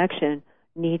rejection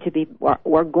need to be,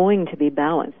 or going to be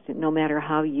balanced, no matter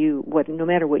no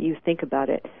matter what you think about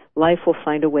it. Life will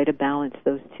find a way to balance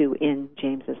those two in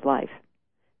James's life.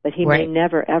 But he may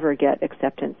never, ever get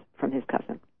acceptance from his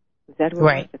cousin. Is that who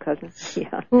the cousin?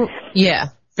 Yeah. Yeah.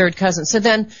 Third cousin. So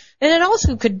then, and it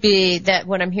also could be that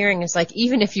what I'm hearing is like,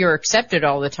 even if you're accepted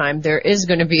all the time, there is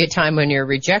going to be a time when you're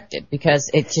rejected, because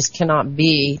it just cannot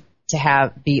be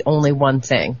be only one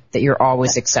thing, that you're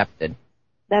always accepted.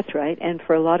 That's right. And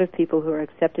for a lot of people who are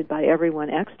accepted by everyone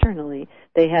externally,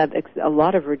 they have a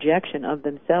lot of rejection of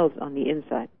themselves on the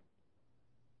inside.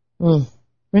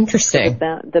 Interesting.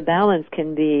 So the balance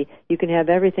can be, you can have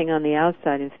everything on the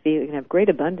outside and you can have great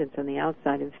abundance on the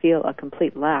outside and feel a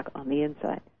complete lack on the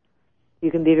inside. You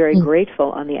can be very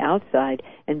grateful on the outside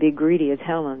and be greedy as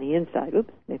hell on the inside.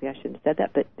 Oops, maybe I shouldn't have said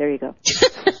that, but there you go.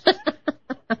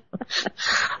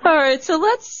 All right, so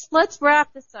let's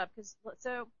wrap this up.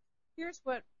 So here's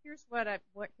what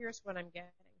I'm getting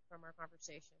from our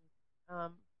conversation.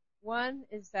 One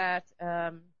is that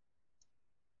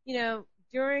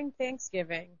during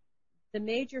Thanksgiving, the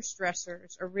major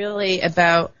stressors are really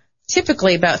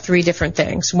typically about three different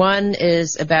things. One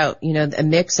is about, a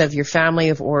mix of your family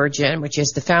of origin, which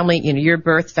is the family, your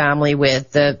birth family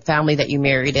with the family that you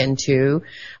married into,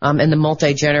 and the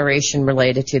multi-generation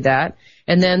related to that.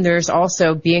 And then there's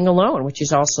also being alone, which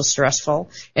is also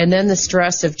stressful. And then the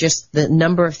stress of just the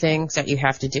number of things that you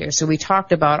have to do. So we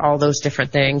talked about all those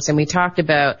different things, and we talked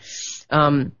about,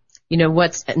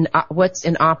 what's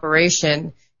in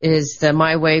operation is the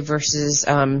my way versus,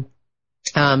 my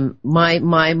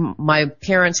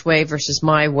parents' way versus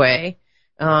my way.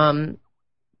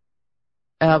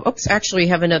 Actually, we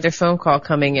have another phone call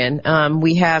coming in.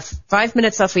 We have 5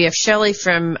 minutes left. We have Shelley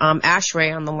from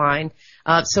Ashray on the line.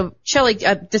 So, Shelley,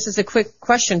 this is a quick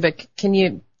question, but can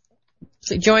you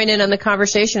join in on the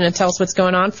conversation and tell us what's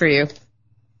going on for you?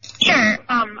 Sure.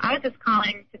 I was just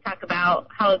calling to talk about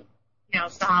how,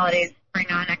 the holidays bring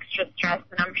on extra stress,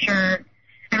 and I'm sure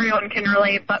everyone can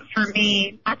relate, but for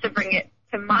me, not to bring it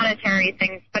to monetary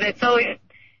things, but it's always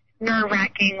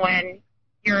nerve-wracking when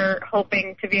you're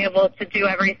hoping to be able to do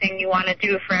everything you want to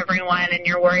do for everyone, and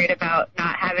you're worried about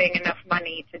not having enough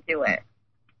money to do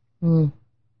it.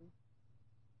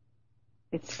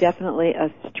 It's definitely a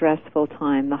stressful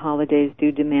time. The holidays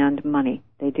do demand money.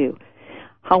 They do.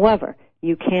 However,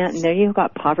 you can't, now you've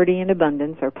got poverty and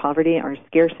abundance, or poverty or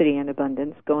scarcity and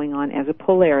abundance going on as a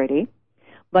polarity,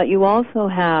 but you also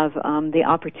have the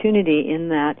opportunity in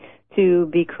that to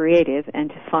be creative and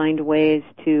to find ways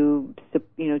to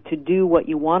do what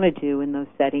you want to do in those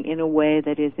settings in a way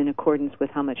that is in accordance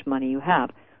with how much money you have,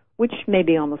 which may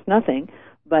be almost nothing,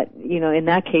 but, in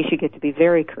that case you get to be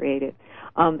very creative.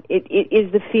 It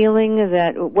is the feeling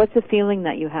what's the feeling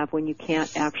that you have when you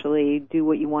can't actually do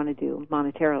what you want to do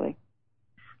monetarily?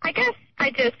 I guess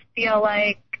I just feel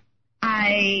like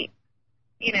I,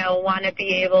 want to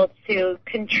be able to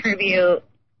contribute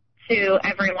to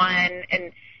everyone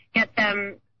and get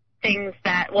them things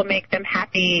that will make them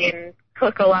happy and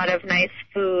cook a lot of nice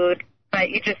food.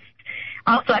 But you just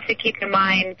also have to keep in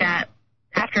mind that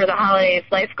after the holidays,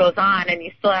 life goes on and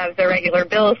you still have the regular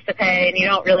bills to pay, and you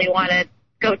don't really want to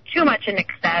go too much in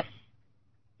excess,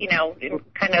 and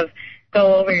kind of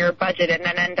go over your budget and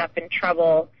then end up in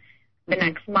trouble. the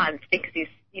next month because he's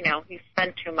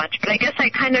spent too much. But I guess I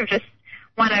kind of just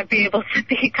want to be able to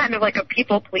be kind of like a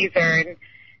people pleaser and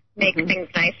make things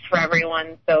nice for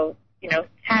everyone. So,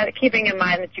 keeping in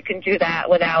mind that you can do that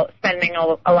without spending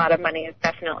a lot of money is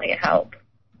definitely a help.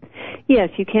 Yes,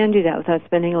 you can do that without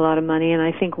spending a lot of money, and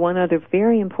I think one other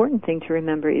very important thing to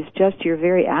remember is just your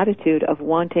very attitude of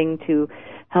wanting to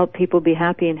help people be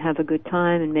happy and have a good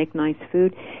time and make nice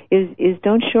food is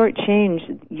don't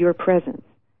shortchange your presence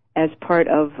as part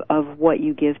of what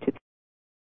you give to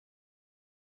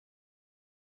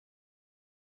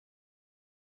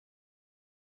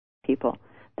people.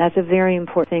 That's a very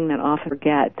important thing that often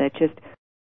forget, that just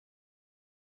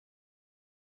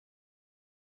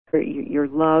your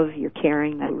love, your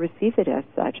caring, that receive it as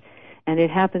such. And it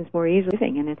happens more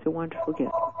easily, and it's a wonderful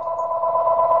gift.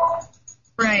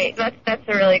 Right. That's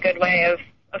a really good way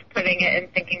of putting it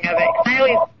and thinking of it. 'Cause I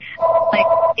always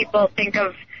people think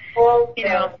of,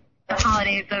 the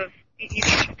holidays of you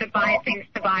have to buy things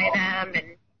to buy them,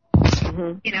 and,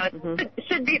 it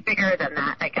should be bigger than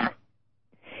that, I guess.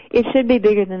 It should be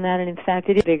bigger than that, and in fact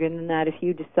it is bigger than that if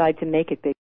you decide to make it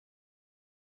bigger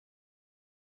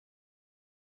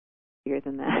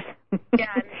than that.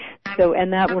 Yeah.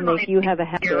 And that will make you have a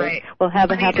happy,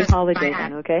 have a happy holiday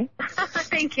then, okay?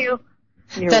 Thank you.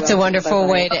 That's a wonderful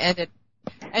way to end it.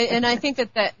 And I think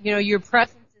that, your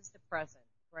presence is the present,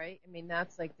 right? I mean,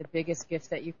 that's like the biggest gift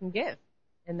that you can give.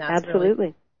 And that's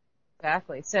absolutely.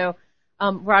 Exactly. So,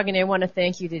 Ragini, I want to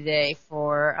thank you today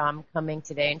for coming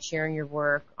today and sharing your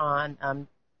work on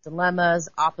dilemmas,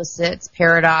 opposites,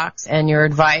 paradox, and your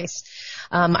advice.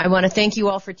 I want to thank you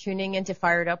all for tuning in to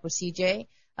Fired Up with CJ.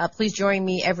 Please join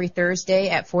me every Thursday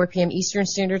at 4 p.m. Eastern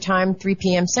Standard Time, 3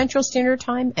 p.m. Central Standard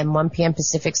Time, and 1 p.m.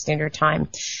 Pacific Standard Time.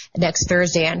 Next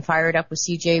Thursday on Fired Up with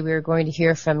CJ, we are going to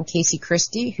hear from Casey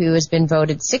Christie, who has been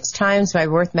voted 6 times by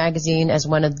Worth Magazine as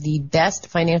one of the best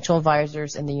financial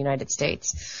advisors in the United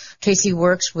States. Casey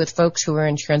works with folks who are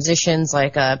in transitions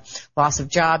like a loss of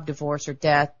job, divorce, or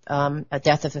death, a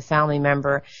death of a family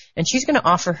member, and she's going to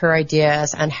offer her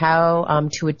ideas on how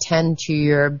to attend to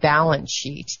your balance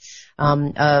sheet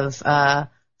of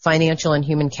financial and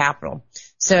human capital.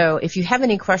 So if you have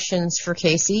any questions for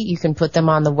Casey, you can put them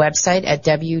on the website at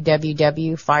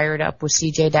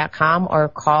www.firedupwithcj.com or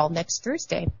call next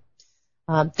Thursday.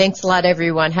 Thanks a lot,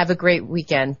 everyone. Have a great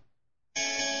weekend.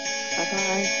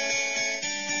 Bye-bye.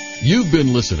 You've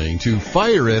been listening to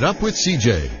Fire It Up with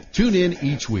CJ. Tune in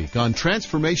each week on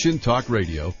Transformation Talk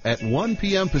Radio at 1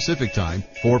 p.m. Pacific Time,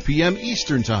 4 p.m.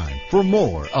 Eastern Time for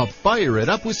more of Fire It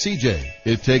Up with CJ.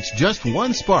 It takes just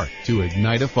one spark to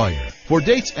ignite a fire. For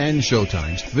dates and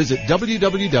showtimes, visit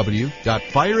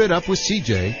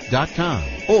www.fireitupwithcj.com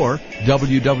or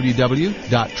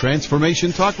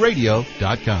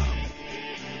www.transformationtalkradio.com.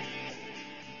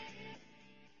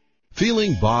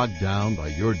 Feeling bogged down by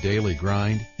your daily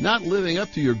grind? Not living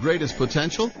up to your greatest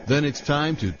potential? Then it's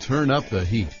time to turn up the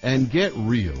heat and get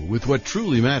real with what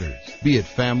truly matters. Be it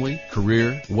family,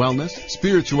 career, wellness,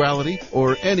 spirituality,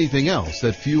 or anything else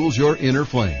that fuels your inner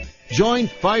flame. Join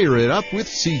Fire It Up with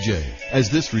CJ as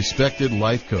this respected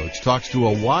life coach talks to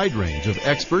a wide range of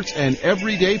experts and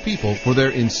everyday people for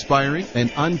their inspiring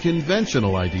and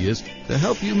unconventional ideas to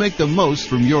help you make the most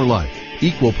from your life.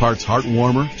 Equal parts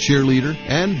heart-warmer, cheerleader,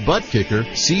 and butt-kicker,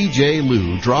 CJ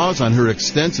Liu draws on her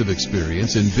extensive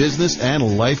experience in business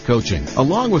and life coaching,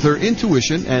 along with her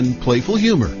intuition and playful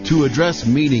humor, to address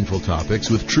meaningful topics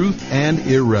with truth and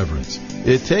irreverence.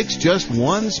 It takes just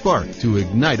one spark to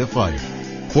ignite a fire.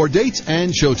 For dates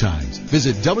and showtimes,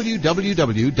 visit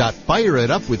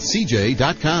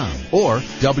www.fireitupwithcj.com or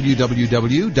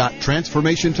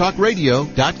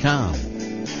www.transformationtalkradio.com.